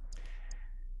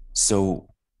 So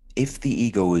if the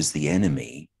ego is the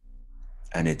enemy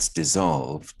and it's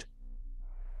dissolved,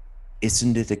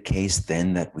 isn't it a case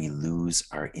then that we lose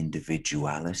our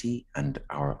individuality and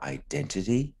our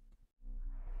identity?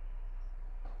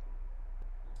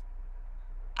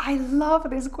 I love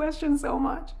this question so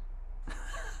much.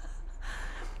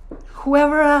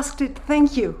 Whoever asked it,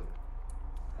 thank you.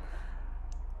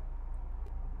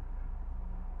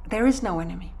 There is no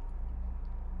enemy.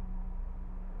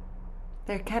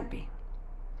 There can't be.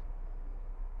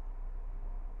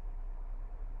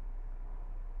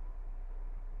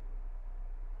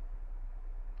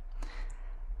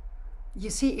 You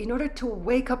see, in order to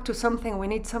wake up to something, we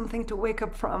need something to wake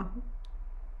up from.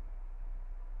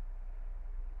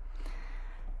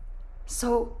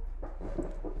 So,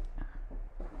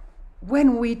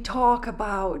 when we talk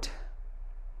about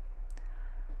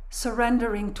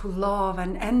surrendering to love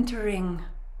and entering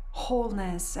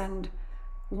wholeness and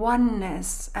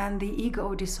oneness and the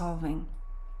ego dissolving,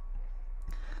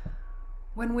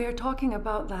 when we are talking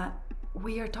about that,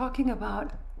 we are talking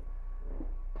about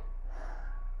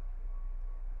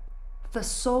the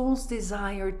soul's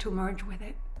desire to merge with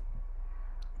it.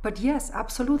 But yes,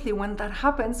 absolutely, when that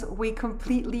happens, we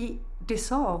completely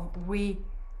dissolve. We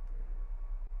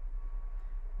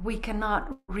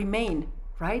cannot remain,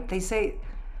 right? They say,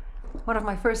 one of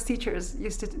my first teachers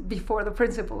used to, before the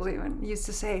principles even, used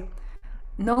to say,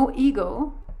 no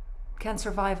ego can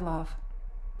survive love.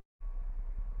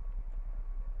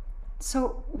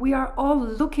 So we are all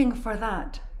looking for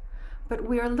that, but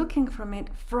we are looking from it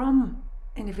from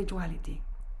individuality.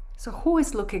 So who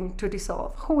is looking to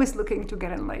dissolve? Who is looking to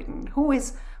get enlightened? Who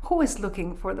is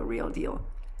looking for the real deal?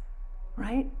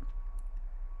 Right?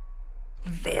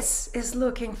 This is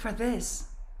looking for this.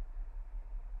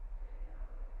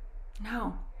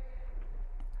 No.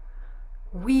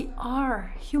 We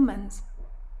are humans.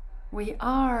 We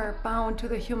are bound to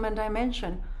the human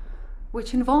dimension,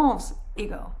 which involves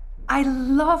ego. I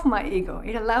love my ego.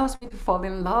 It allows me to fall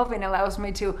in love. It allows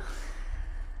me to,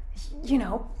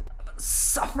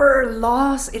 suffer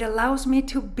loss. It allows me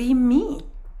to be me.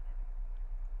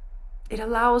 It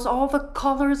allows all the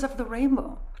colors of the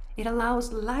rainbow. It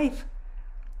allows life.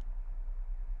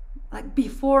 Like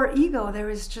before ego, there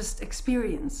is just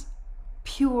experience,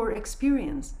 pure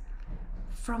experience.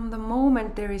 From the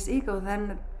moment there is ego,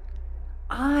 then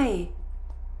I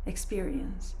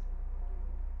experience.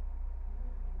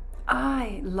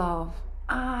 I love.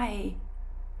 I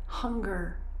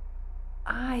hunger.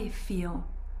 I feel.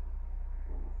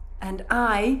 And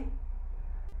I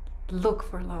look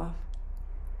for love.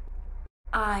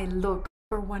 I look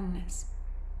for oneness.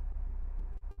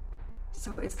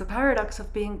 So it's the paradox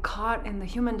of being caught in the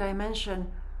human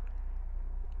dimension,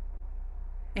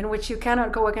 in which you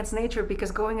cannot go against nature,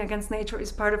 because going against nature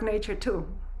is part of nature too.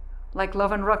 Like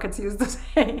Love and Rockets used to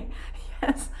say.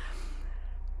 Yes.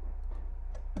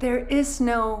 There is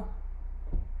no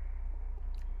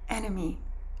enemy.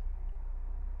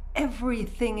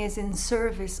 Everything is in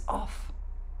service of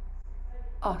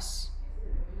us.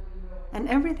 And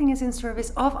everything is in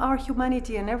service of our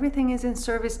humanity, and everything is in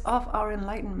service of our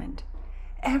enlightenment.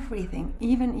 Everything,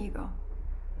 even ego.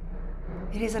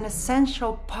 It is an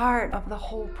essential part of the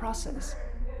whole process.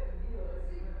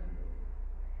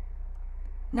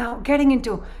 Now, getting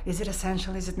into, is it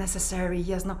essential? Is it necessary?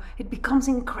 Yes, no. It becomes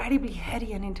incredibly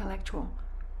heady and intellectual.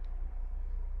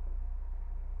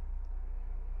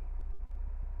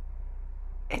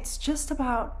 It's just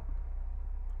about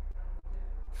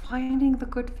finding the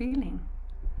good feeling.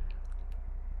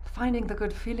 Finding the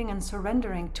good feeling and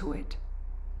surrendering to it.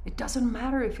 It doesn't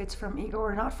matter if it's from ego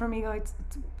or not from ego. It's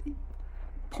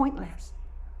pointless.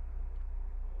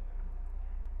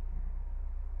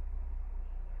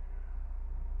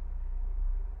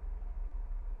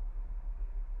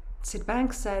 Sid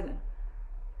Banks said,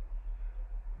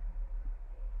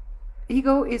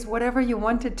 ego is whatever you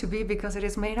want it to be because it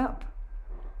is made up.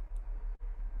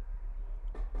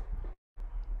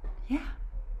 Yeah,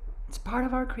 it's part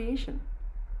of our creation.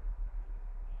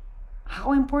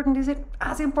 How important is it?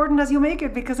 As important as you make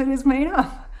it, because it is made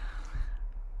up.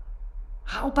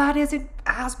 How bad is it?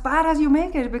 As bad as you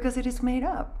make it, because it is made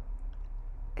up.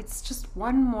 It's just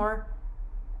one more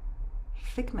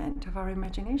figment of our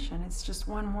imagination. It's just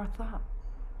one more thought.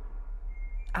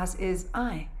 as is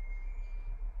I.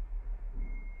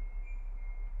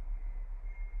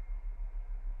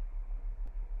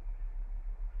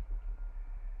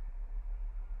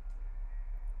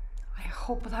 I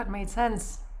hope that made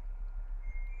sense.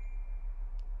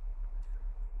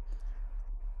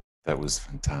 That was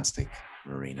fantastic,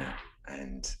 Marina.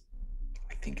 And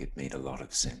I think it made a lot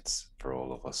of sense for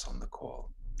all of us on the call.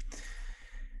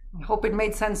 I hope it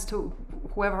made sense to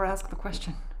whoever asked the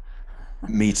question.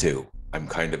 Me too. I'm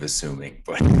kind of assuming,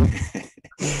 but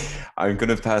I'm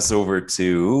going to pass over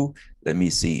to, let me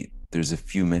see. There's a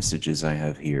few messages I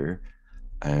have here.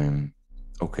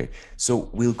 Okay, so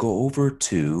we'll go over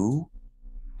to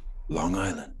Long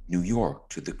Island, New York,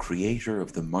 to the creator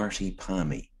of the Marty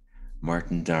Pami,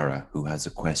 Martin Dara, who has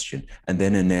a question. And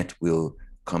then Annette will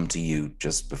come to you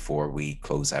just before we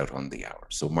close out on the hour.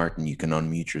 So Martin, you can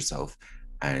unmute yourself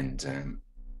and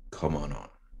come on.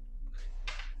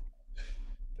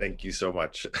 Thank you so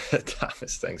much,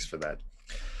 Thomas. Thanks for that.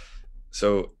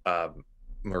 So,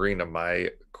 Marina, my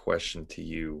question to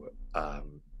you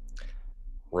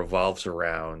revolves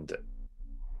around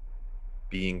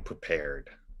being prepared.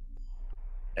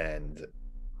 And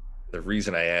the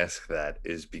reason I ask that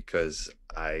is because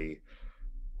I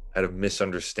had a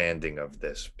misunderstanding of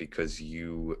this, because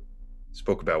you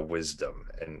spoke about wisdom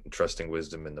and trusting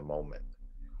wisdom in the moment.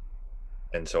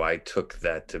 And so I took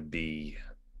that to be,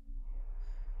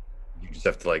 you just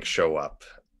have to like show up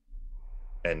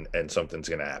and something's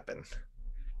going to happen.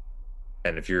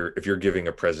 And if you're giving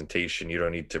a presentation, you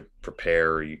don't need to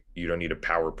prepare, you don't need a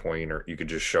PowerPoint, or you could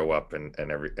just show up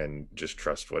and just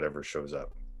trust whatever shows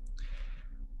up.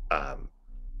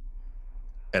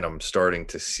 And I'm starting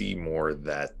to see more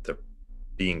that the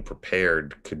being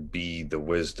prepared could be the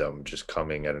wisdom just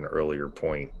coming at an earlier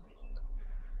point.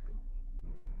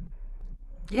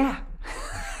 Yeah,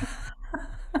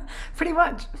 pretty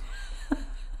much.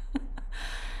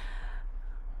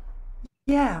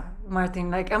 Yeah, Martin,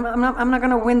 like I'm not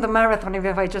gonna win the marathon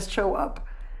if I just show up.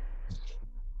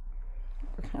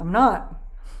 I'm not.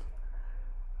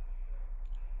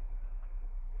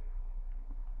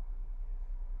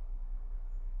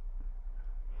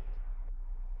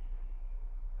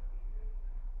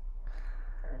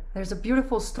 There's a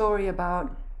beautiful story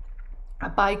about a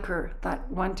biker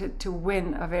that wanted to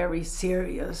win a very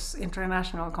serious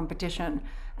international competition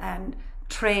and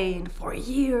trained for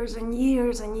years and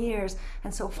years and years.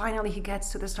 And so finally he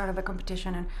gets to the start of the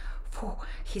competition and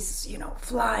he's,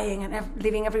 flying and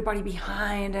leaving everybody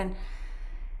behind, and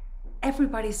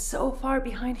everybody's so far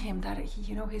behind him that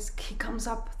he comes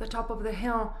up the top of the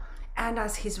hill, and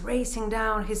as he's racing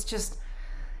down, he's just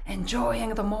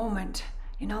enjoying the moment,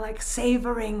 like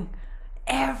savoring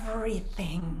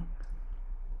everything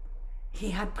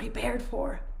he had prepared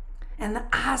for. And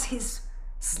as he's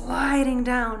sliding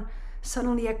down,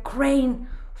 suddenly a crane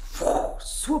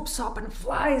swoops up and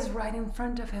flies right in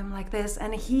front of him like this,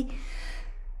 and he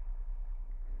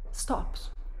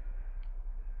stops.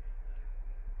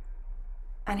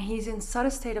 And he's in such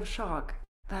a state of shock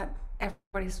that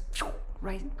everybody's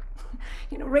right,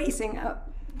 racing up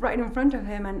right in front of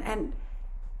him,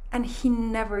 and he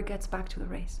never gets back to the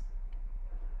race.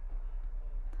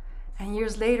 And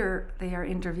years later, they are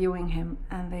interviewing him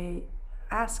and they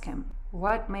ask him,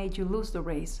 "What made you lose the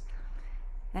race?"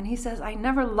 And he says, "I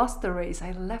never lost the race,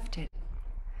 I left it.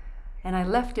 And I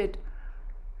left it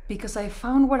because I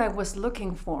found what I was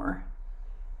looking for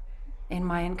in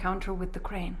my encounter with the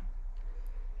crane.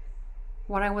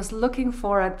 What I was looking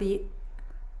for at the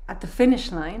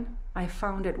finish line, I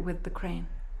found it with the crane.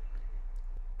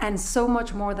 And so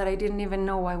much more that I didn't even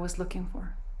know I was looking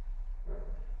for."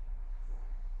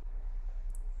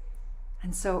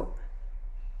 And so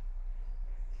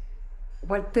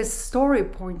what this story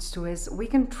points to is we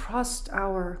can trust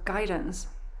our guidance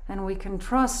and we can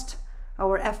trust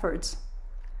our efforts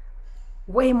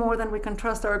way more than we can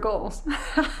trust our goals.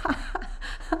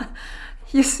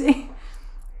 You see,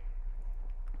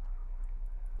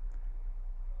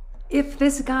 if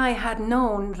this guy had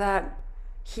known that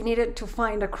he needed to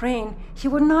find a crane, he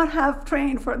would not have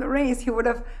trained for the race. He would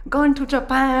have gone to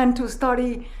Japan to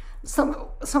study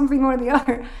something or the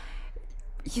other.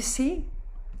 You see,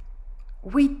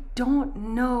 we don't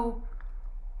know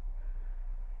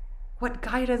what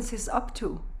guidance is up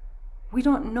to. We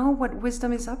don't know what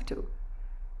wisdom is up to.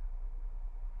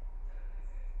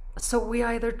 So we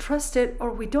either trust it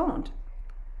or we don't.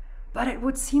 But it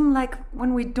would seem like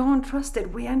when we don't trust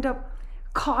it, we end up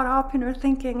caught up in our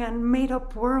thinking and made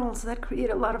up worlds that create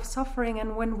a lot of suffering.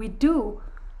 And when we do,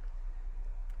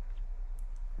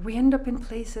 we end up in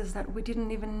places that we didn't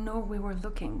even know we were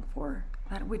looking for,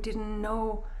 that we didn't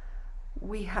know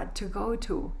we had to go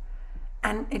to.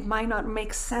 And it might not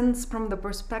make sense from the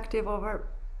perspective of our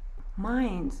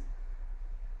minds,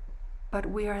 but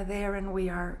we are there and we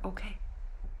are okay.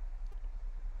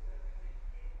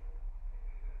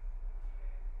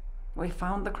 We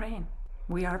found the crane.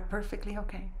 We are perfectly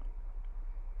okay.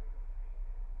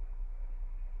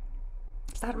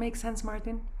 Does that make sense,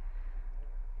 Martin?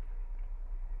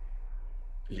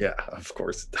 Yeah, of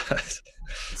course it does.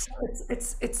 So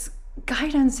it's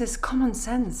guidance is common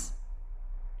sense.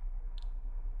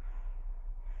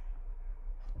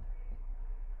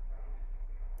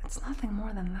 It's nothing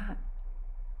more than that.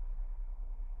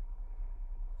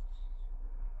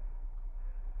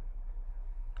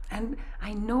 And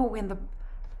I know in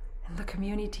the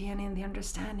community and in the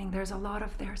understanding, there's a lot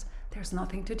of there's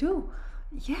nothing to do.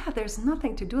 Yeah, there's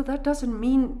nothing to do. That doesn't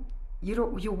mean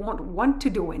you won't want to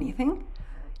do anything,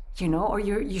 or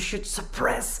you should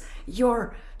suppress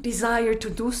your desire to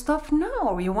do stuff.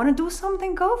 No, you want to do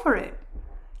something, go for it.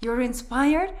 You're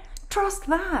inspired, trust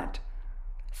that.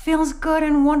 Feels good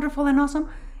and wonderful and awesome.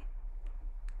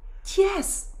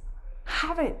 Yes,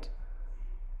 have it.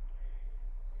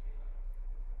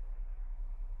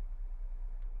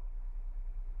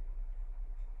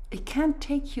 It can't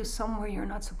take you somewhere you're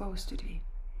not supposed to be.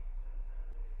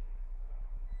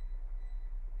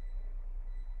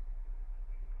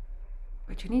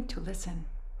 But you need to listen.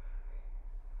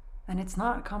 And it's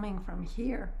not coming from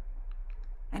here.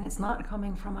 And it's not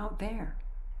coming from out there.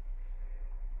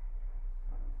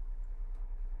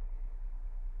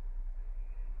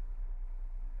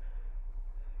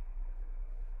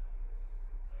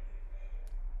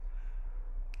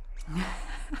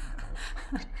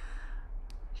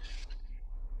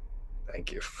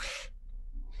 Thank you.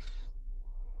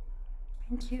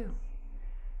 Thank you.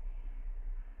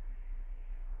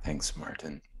 Thanks,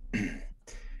 Martin.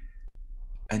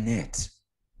 Annette,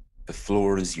 the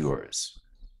floor is yours.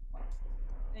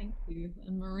 Thank you.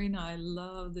 And Marina, I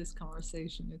love this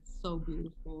conversation. It's so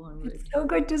beautiful and rich. It's so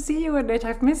good to see you, Annette.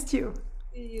 I've missed you.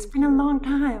 It's been a too. long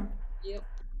time. Yep.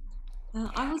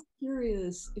 I was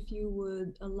curious if you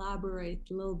would elaborate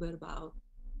a little bit about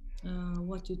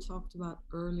what you talked about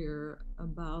earlier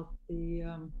about the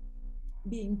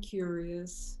being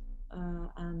curious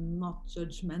and not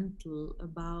judgmental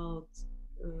about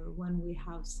when we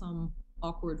have some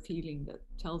awkward feeling that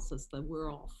tells us that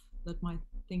we're off, that my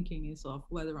thinking is off,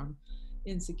 whether I'm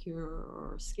insecure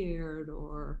or scared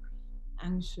or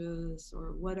anxious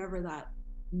or whatever that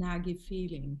naggy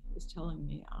feeling is telling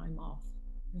me I'm off.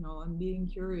 I'm being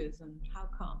curious and how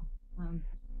come? I'm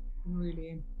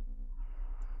really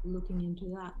looking into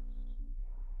that.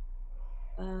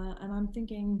 And I'm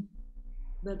thinking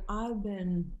that I've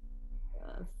been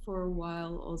for a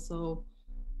while also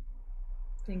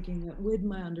thinking that with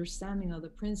my understanding of the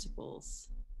principles,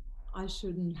 I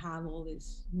shouldn't have all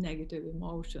these negative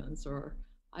emotions, or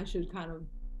I should kind of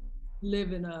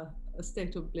live in a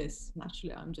state of bliss.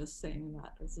 Naturally, I'm just saying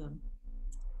that as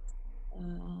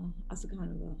a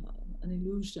kind of an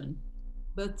illusion,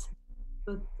 but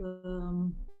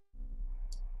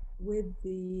with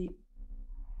the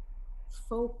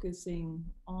focusing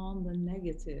on the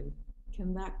negative,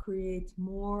 can that create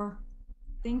more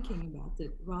thinking about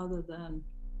it rather than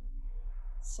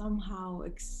somehow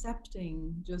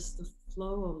accepting just the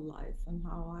flow of life and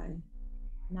how I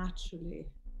naturally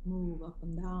move up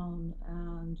and down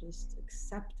and just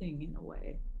accepting in a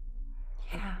way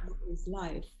Yeah. that is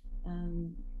life,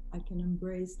 and I can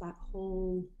embrace that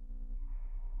whole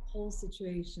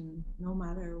situation no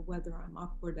matter whether I'm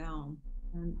up or down,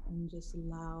 and just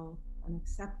allow an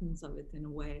acceptance of it in a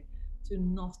way to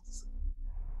not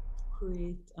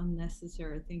create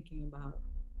unnecessary thinking about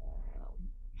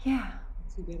Yeah.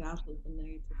 to get out of the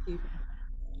negative feeling.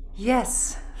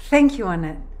 Yes. Thank you,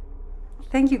 Annette.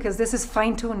 Thank you, because this is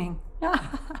fine tuning.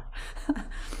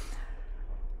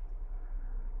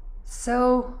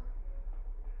 So,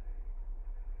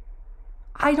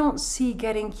 I don't see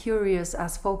getting curious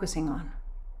as focusing on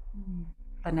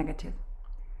the negative.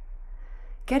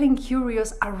 Getting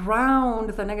curious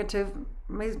around the negative,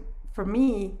 for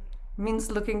me, means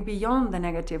looking beyond the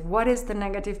negative. What is the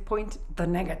negative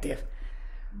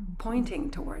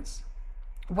pointing towards?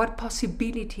 What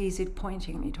possibility is it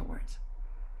pointing me towards?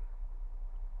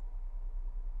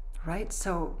 Right?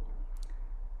 So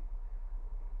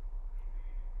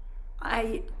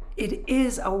it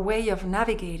is a way of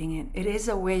navigating it. It is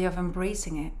a way of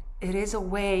embracing it. It is a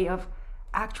way of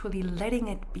actually letting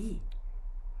it be.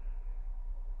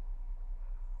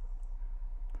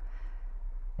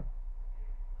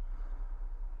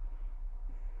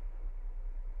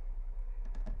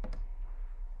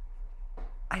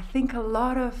 I think a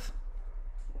lot of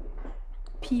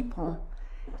people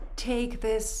take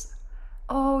this,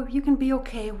 oh, you can be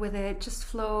okay with it, just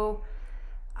flow,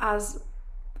 as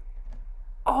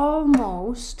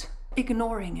almost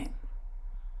ignoring it,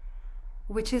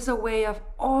 which is a way of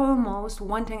almost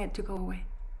wanting it to go away.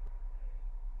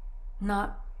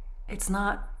 It's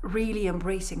not really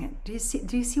embracing it. Do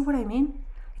you see what I mean?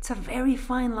 It's a very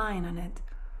fine line on it.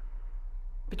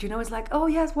 But it's like, oh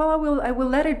yes, well, I will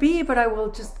let it be, but I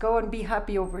will just go and be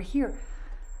happy over here.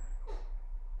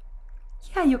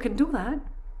 Yeah, you can do that.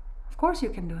 Of course you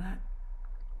can do that.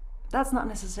 That's not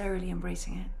necessarily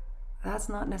embracing it. That's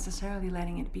not necessarily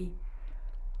letting it be.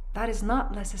 That is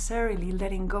not necessarily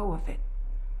letting go of it.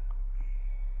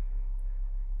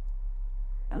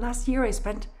 And last year I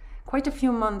spent quite a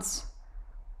few months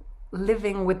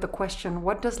living with the question,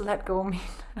 what does let go mean?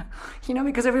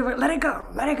 Because everybody, let it go,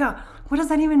 let it go. What does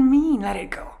that even mean, let it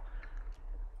go?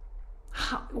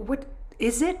 What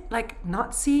is it? Like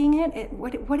not seeing it?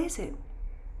 What is it?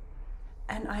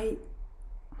 And I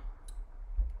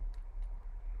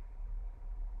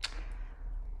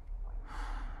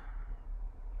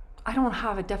don't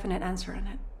have a definite answer in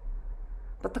it.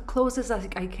 But the closest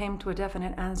I came to a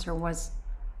definite answer was,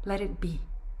 let it be.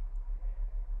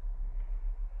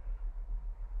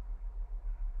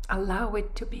 Allow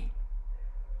it to be.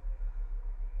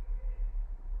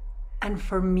 And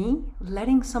for me,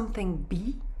 letting something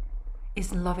be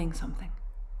is loving something.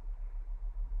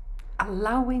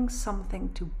 Allowing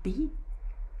something to be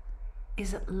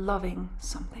is loving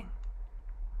something.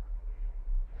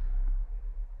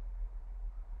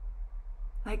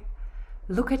 Like,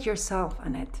 look at yourself,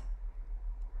 Annette.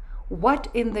 What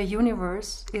in the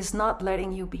universe is not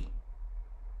letting you be?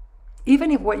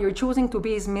 Even if what you're choosing to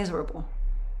be is miserable.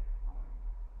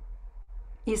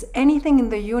 Is anything in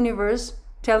the universe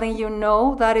telling you,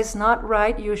 no, that is not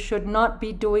right, you should not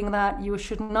be doing that, you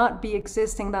should not be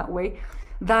existing that way,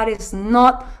 that is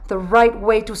not the right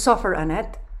way to suffer,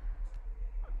 Annette?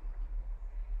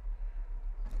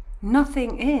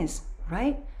 Nothing is,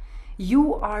 right?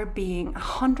 You are being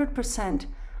 100%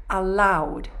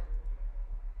 allowed,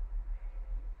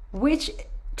 which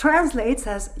translates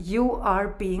as you are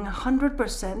being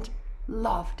 100%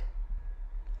 loved.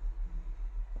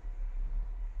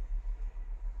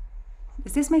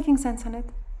 Is this making sense,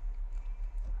 Annette?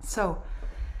 So,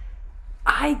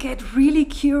 I get really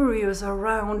curious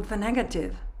around the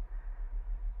negative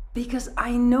because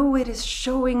I know it is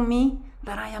showing me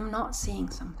that I am not seeing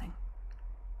something.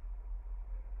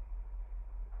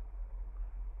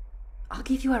 I'll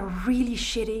give you a really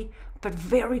shitty but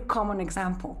very common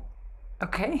example,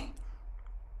 okay?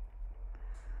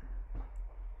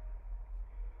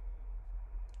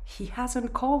 He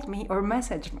hasn't called me or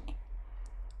messaged me.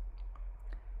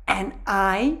 And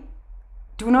I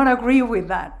do not agree with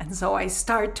that. And so I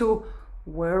start to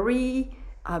worry,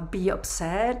 be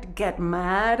upset, get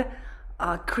mad,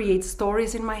 create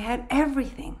stories in my head,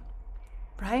 everything,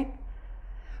 right?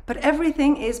 But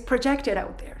everything is projected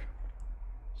out there.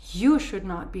 You should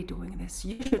not be doing this.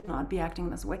 You should not be acting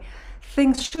this way.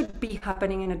 Things should be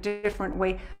happening in a different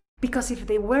way, because if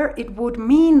they were, it would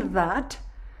mean that.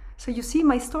 So you see,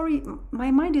 my story, my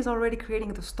mind is already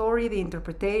creating the story, the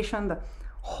interpretation, the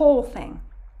whole thing.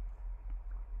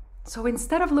 So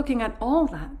instead of looking at all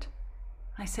that,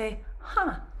 I say,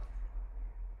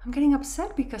 I'm getting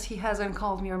upset because he hasn't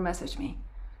called me or messaged me.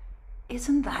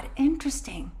 Isn't that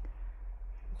interesting?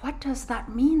 What does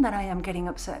that mean that I am getting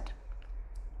upset?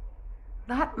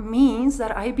 That means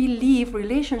that I believe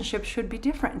relationships should be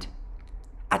different.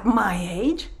 At my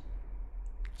age,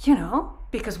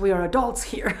 because we are adults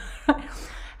here.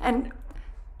 and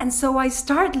so I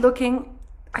start looking,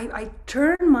 I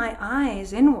turn my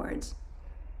eyes inwards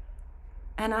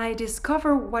and I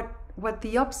discover what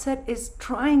the upset is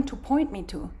trying to point me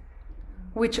to,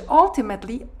 which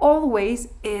ultimately always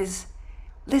is,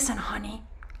 listen, honey,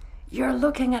 you're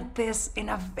looking at this in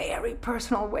a very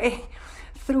personal way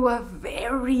through a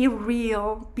very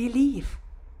real belief.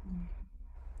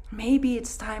 Maybe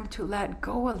it's time to let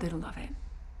go a little of it,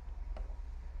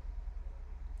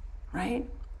 right?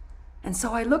 And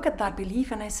so I look at that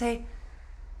belief and I say,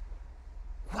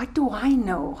 what do I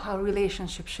know how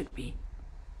relationships should be?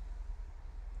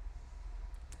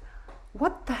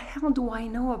 What the hell do I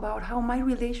know about how my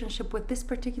relationship with this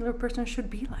particular person should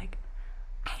be like?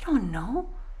 I don't know.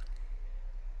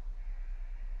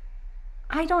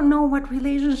 I don't know what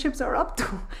relationships are up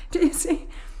to. Do you see?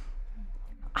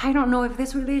 I don't know if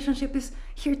this relationship is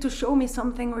here to show me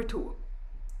something or to...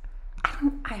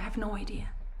 I have no idea.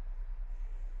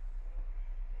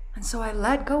 And so I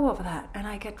let go of that and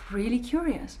I get really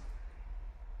curious.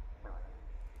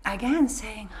 Again,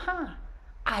 saying,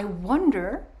 I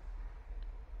wonder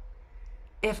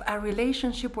if a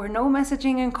relationship where no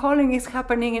messaging and calling is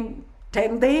happening in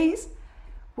 10 days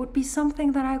would be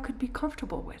something that I could be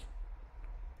comfortable with.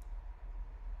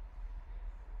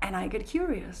 And I get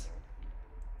curious.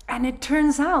 And it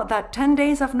turns out that 10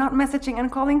 days of not messaging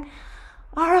and calling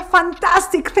are a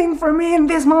fantastic thing for me in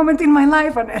this moment in my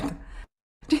life, Annette.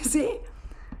 Do you see?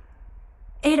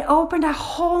 It opened a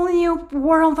whole new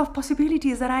world of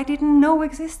possibilities that I didn't know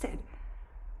existed.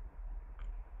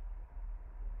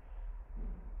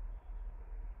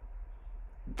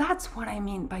 That's what I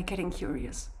mean by getting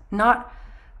curious. Not,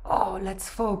 oh, let's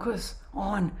focus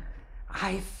on,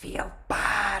 I feel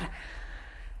bad.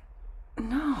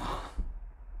 No.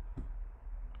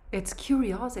 It's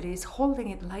curiosity, it's holding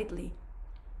it lightly.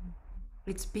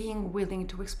 It's being willing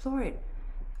to explore it.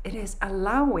 It is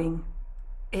allowing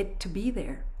it to be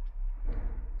there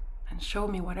and show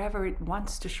me whatever it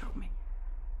wants to show me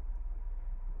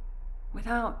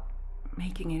without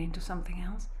making it into something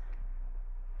else.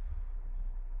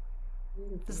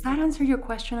 Beautiful. Does that answer your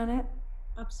question, Annette?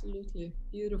 Absolutely.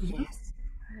 Beautiful. Yes.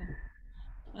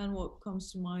 Yeah. And what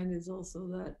comes to mind is also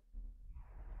that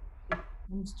it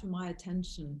comes to my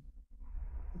attention.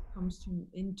 It comes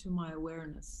into my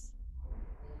awareness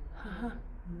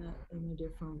in a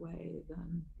different way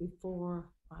than before.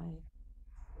 I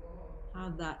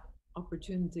had that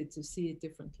opportunity to see it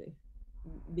differently,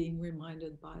 being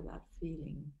reminded by that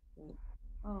feeling that,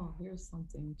 oh, here's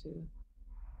something to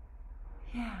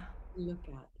look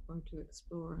at or to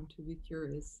explore and to be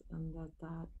curious, and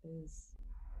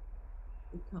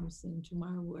it comes into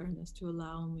my awareness to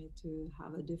allow me to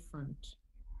have a different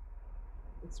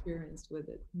experience with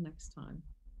it next time.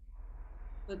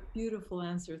 But beautiful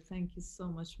answer. Thank you so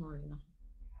much, Marina.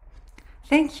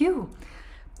 Thank you.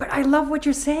 But I love what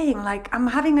you're saying. Like, I'm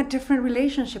having a different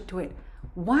relationship to it.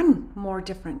 One more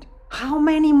different. How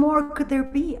many more could there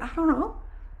be? I don't know.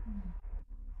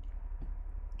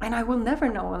 And I will never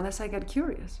know unless I get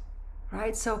curious,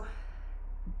 right? So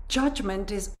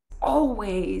judgment is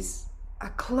always a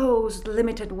closed,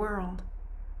 limited world.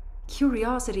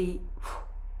 Curiosity,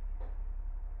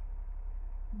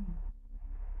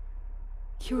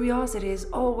 curiosity is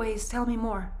always, tell me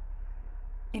more,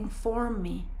 inform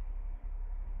me.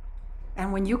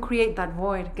 And when you create that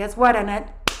void, guess what,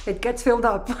 Annette? It gets filled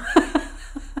up.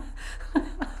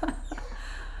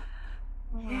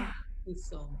 Yeah. Thank you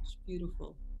so much.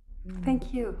 Beautiful.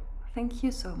 Thank you. Thank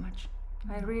you so much.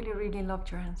 I really, really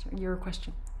loved your answer, your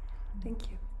question.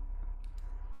 Thank you.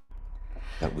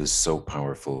 That was so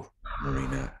powerful,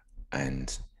 Marina.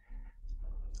 And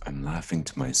I'm laughing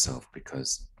to myself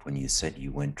because when you said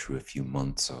you went through a few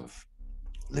months of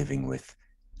living with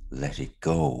Let It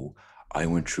Go, I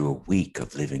went through a week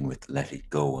of living with Let It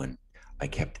Go, and I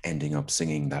kept ending up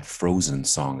singing that Frozen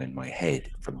song in my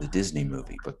head from the Disney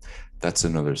movie, but that's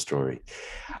another story.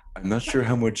 I'm not sure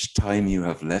how much time you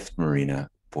have left, Marina,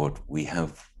 but we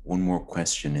have one more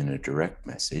question in a direct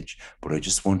message, but I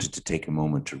just wanted to take a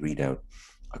moment to read out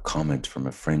a comment from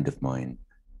a friend of mine,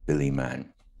 Billy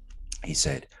Mann. He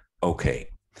said, okay,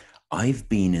 I've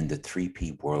been in the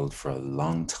 3P world for a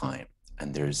long time,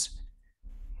 and there's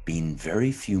been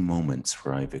very few moments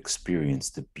where I've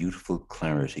experienced the beautiful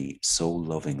clarity so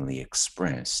lovingly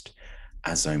expressed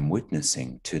as I'm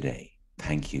witnessing today.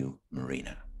 Thank you,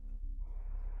 Marina.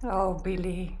 Oh,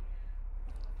 Billy.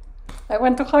 I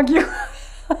want to hug you.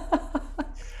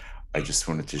 I just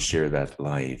wanted to share that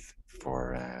live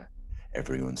for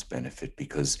everyone's benefit,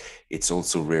 because it's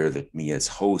also rare that me as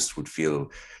host would feel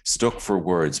stuck for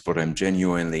words, but I'm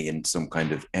genuinely in some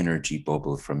kind of energy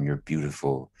bubble from your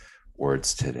beautiful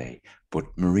words today. But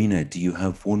Marina, do you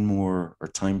have one more, or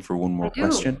time for one more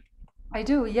question? I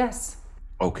do, yes.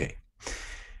 Okay.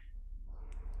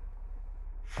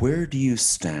 Where do you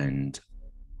stand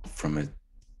from a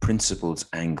principles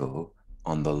angle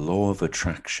on the law of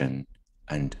attraction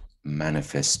and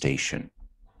manifestation,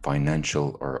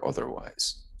 financial or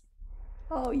otherwise?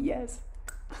 Oh, yes.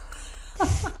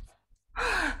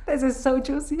 This is so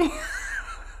juicy.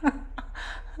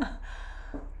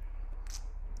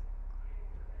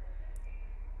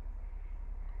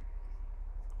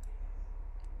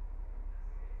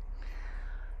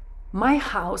 My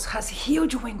house has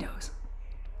huge windows,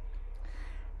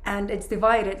 and it's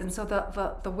divided, and so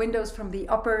the windows from the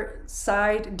upper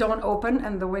side don't open,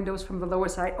 and the windows from the lower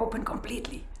side open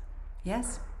completely.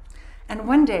 Yes? And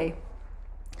one day,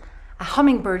 a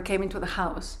hummingbird came into the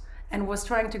house and was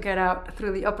trying to get out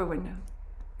through the upper window,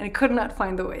 and it could not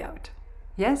find the way out.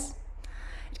 Yes?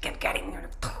 It kept getting there.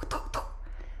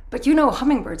 But you know,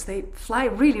 hummingbirds, they fly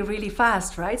really, really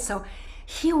fast, right? So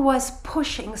he was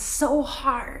pushing so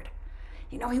hard.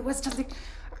 You know, he was just like,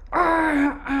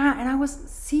 and I was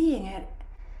seeing it.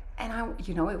 And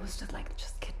it was just like,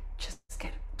 just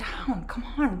get down, come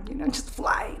on, just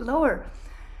fly lower.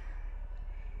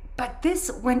 But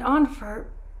this went on for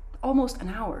almost an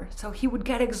hour. So he would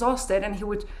get exhausted and he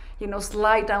would,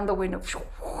 slide down the window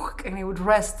and he would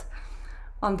rest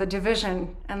on the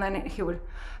division, and then he would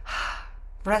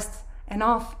rest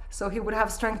enough so he would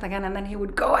have strength again, and then he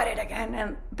would go at it again.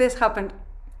 And this happened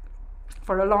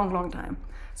for a long, long time.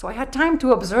 So I had time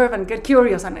to observe and get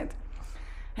curious on it.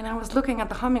 And I was looking at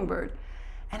the hummingbird,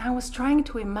 and I was trying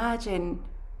to imagine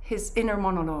his inner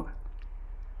monologue.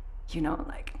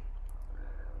 Like,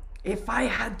 if I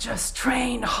had just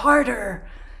trained harder,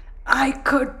 I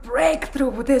could break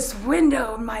through this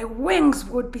window. My wings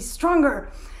would be stronger.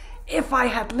 If I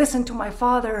had listened to my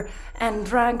father and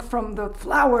drank from the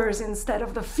flowers instead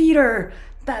of the feeder,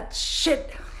 that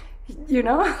shit,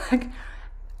 like,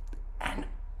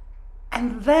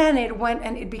 and then it went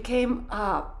and it became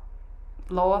a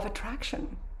law of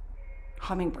attraction,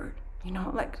 hummingbird,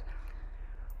 like,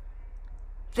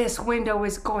 this window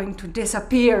is going to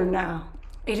disappear now.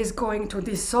 It is going to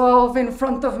dissolve in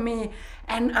front of me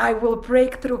and I will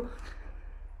break through.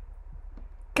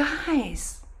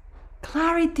 Guys,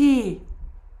 clarity.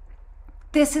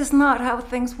 This is not how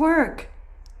things work,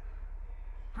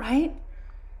 right?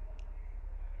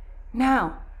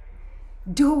 Now,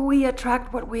 do we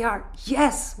attract what we are?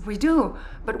 Yes, we do.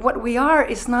 But what we are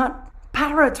is not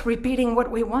parrots repeating what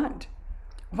we want.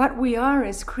 What we are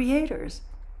is creators.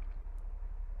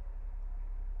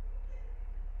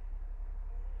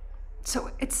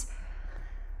 So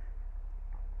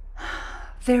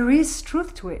there is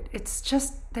truth to it. It's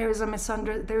just there is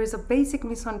a basic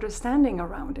misunderstanding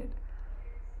around it.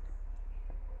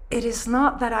 It is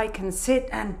not that I can sit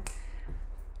and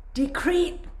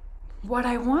decrete what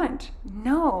I want.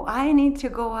 No, I need to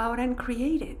go out and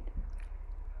create it.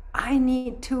 I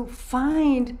need to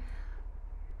find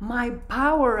my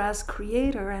power as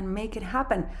creator and make it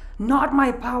happen, not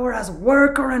my power as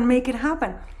worker and make it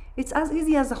happen. It's as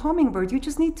easy as a hummingbird. You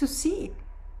just need to see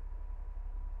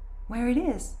where it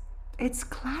is. It's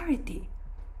clarity.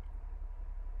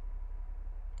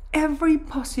 Every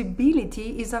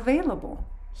possibility is available.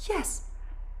 Yes.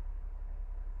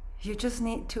 You just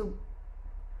need to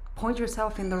point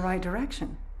yourself in the right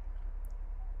direction.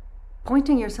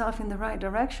 Pointing yourself in the right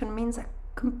direction means a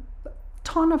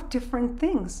ton of different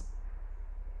things.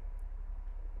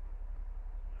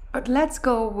 But let's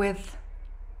go with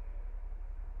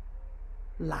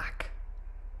lack,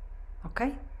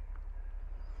 okay?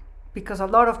 Because a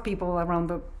lot of people around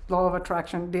the law of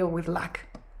attraction deal with lack.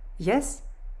 Yes?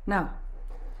 Now,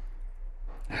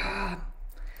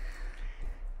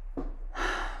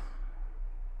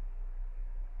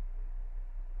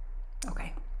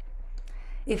 okay.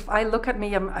 If I look at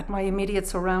my immediate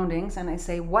surroundings and I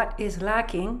say, what is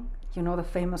lacking? The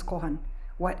famous koan,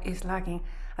 what is lacking?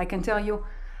 I can tell you,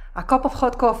 a cup of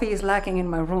hot coffee is lacking in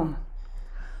my room.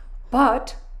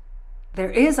 But there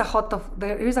is a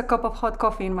cup of hot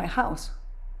coffee in my house.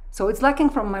 So it's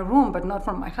lacking from my room, but not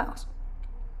from my house.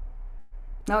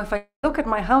 Now, if I look at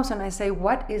my house and I say,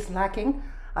 what is lacking?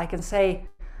 I can say,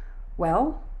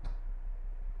 well,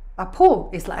 a pool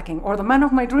is lacking, or the man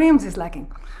of my dreams is lacking.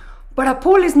 But a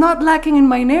pool is not lacking in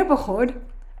my neighborhood,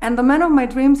 and the man of my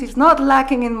dreams is not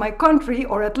lacking in my country,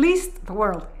 or at least the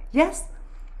world. Yes?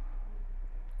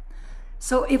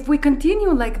 So if we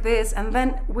continue like this, and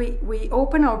then we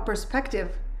open our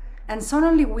perspective, and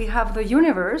suddenly we have the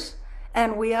universe,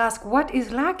 and we ask what is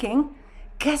lacking,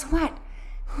 guess what?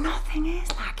 Nothing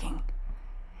is lacking.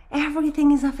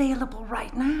 Everything is available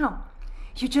right now.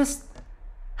 You just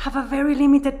have a very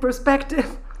limited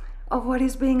perspective of what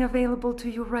is being available to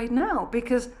you right now,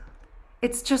 because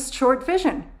it's just short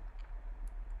vision.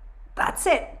 That's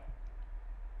it.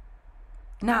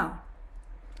 Now,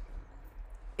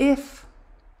 if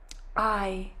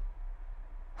I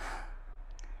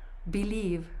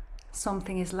believe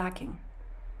something is lacking,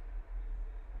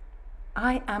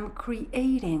 I am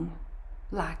creating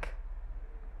lack.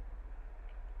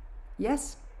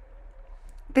 Yes?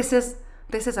 This is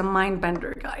a mind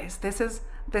bender, guys. This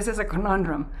is a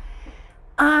conundrum.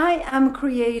 I am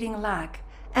creating lack.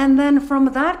 And then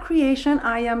from that creation,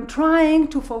 I am trying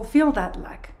to fulfill that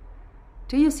lack.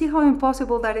 Do you see how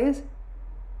impossible that is?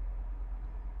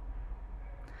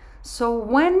 So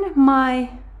when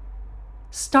my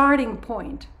starting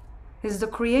point is the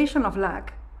creation of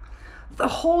lack, the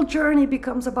whole journey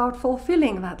becomes about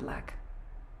fulfilling that lack,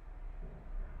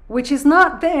 which is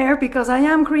not there because I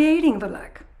am creating the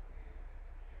lack.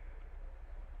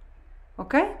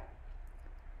 Okay?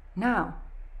 Now,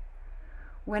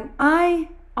 when I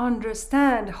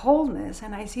understand wholeness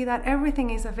and I see that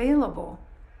everything is available,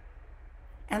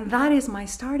 and that is my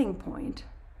starting point,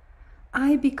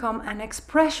 I become an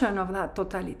expression of that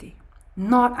totality,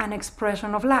 not an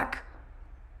expression of lack.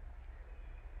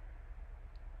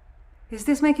 Is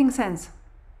this making sense?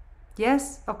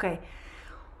 Yes? Okay.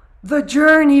 The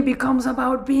journey becomes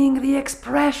about being the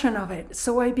expression of it.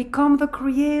 So I become the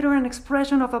creator and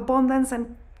expression of abundance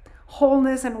and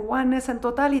wholeness and oneness and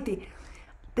totality.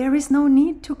 There is no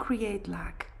need to create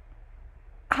lack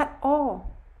at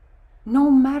all, no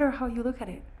matter how you look at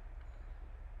it.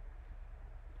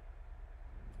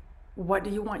 What do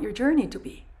you want your journey to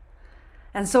be?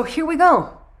 And so here we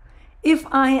go. If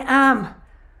I am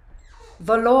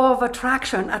the law of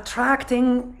attraction,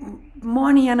 attracting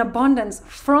money and abundance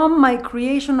from my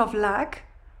creation of lack,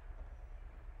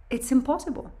 it's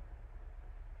impossible.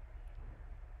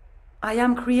 I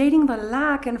am creating the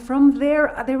lack, and from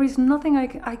there, there is nothing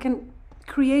I can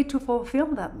create to fulfill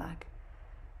that lack.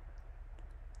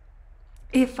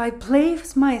 If I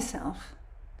place myself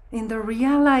in the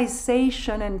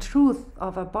realization and truth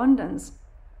of abundance,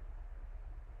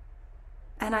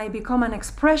 and I become an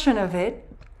expression of it,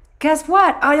 guess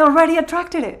what? I already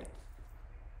attracted it.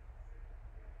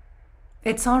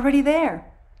 It's already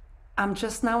there. I'm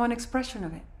just now an expression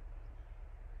of it.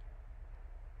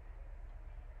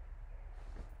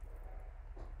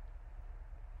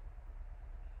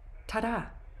 Ta-da.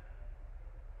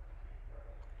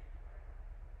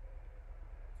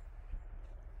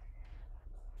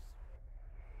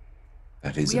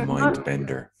 That is a mind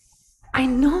bender. I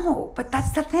know, but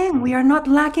that's the thing. We are not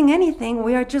lacking anything.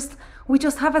 We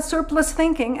just have a surplus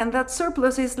thinking, and that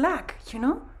surplus is lack, you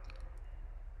know?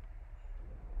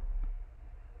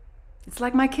 It's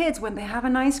like my kids when they have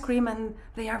an ice cream and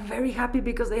they are very happy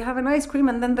because they have an ice cream,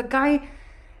 and then the guy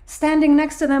standing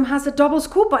next to them has a double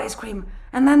scoop ice cream,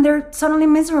 and then they're suddenly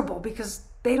miserable because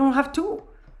they don't have two.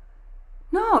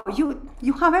 No,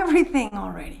 you have everything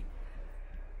already.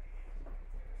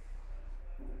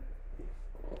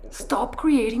 Stop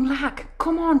creating lack.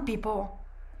 Come on, people.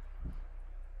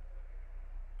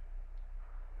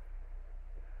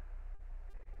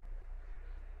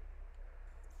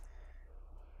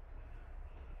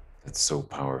 That's so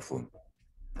powerful,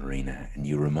 Marina. And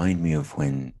you remind me of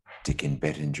when Dickon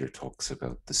Bettinger talks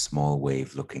about the small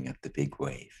wave looking at the big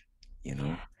wave. You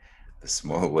know, the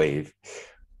small wave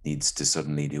needs to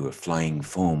suddenly do a flying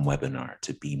foam webinar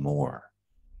to be more,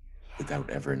 without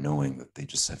ever knowing that they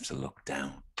just have to look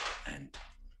down and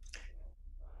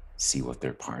see what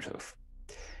they're part of.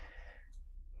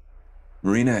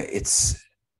 Marina, it's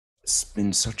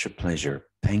been such a pleasure.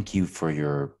 Thank you for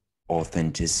your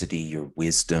authenticity, your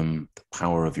wisdom, the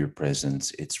power of your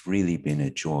presence. It's really been a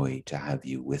joy to have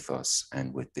you with us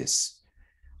and with this,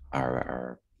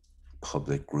 our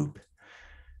public group.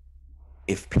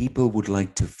 If people would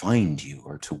like to find you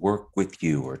or to work with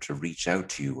you or to reach out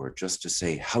to you or just to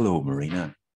say, hello,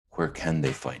 Marina, where can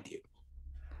they find you?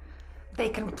 They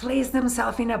can place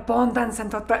themselves in abundance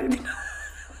and totality.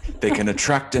 They can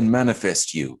attract and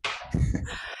manifest you.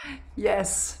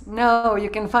 Yes. No, you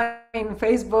can find me in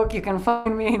Facebook. You can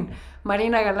find me in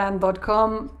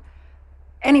marinagalan.com.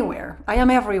 Anywhere. I am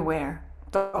everywhere,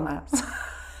 Thomas.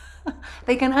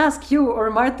 They can ask you or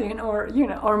Martin or, you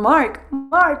know, or Mark.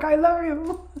 Mark, I love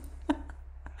you.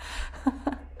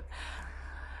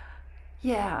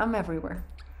 Yeah, I'm everywhere.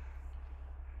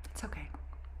 It's okay.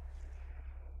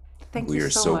 Thank you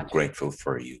so much. We are so grateful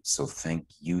for you. So thank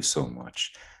you so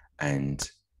much. And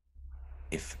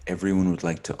if everyone would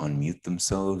like to unmute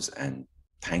themselves and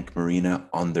thank Marina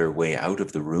on their way out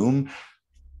of the room,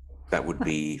 that would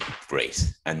be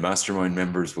great. And Mastermind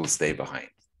members will stay behind.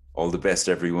 All the best,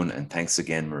 everyone. And thanks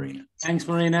again, Marina. Thanks,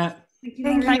 Marina.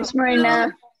 Thanks,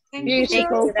 Marina.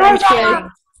 Beautiful. Thank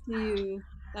you.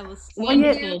 That was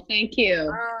wonderful. Thank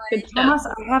you. Good stuff.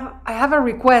 Thomas, I have a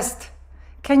request.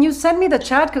 Can you send me the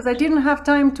chat? Because I didn't have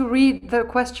time to read the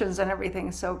questions and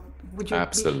everything. So would you?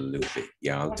 Absolutely.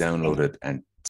 Yeah, I'll download it and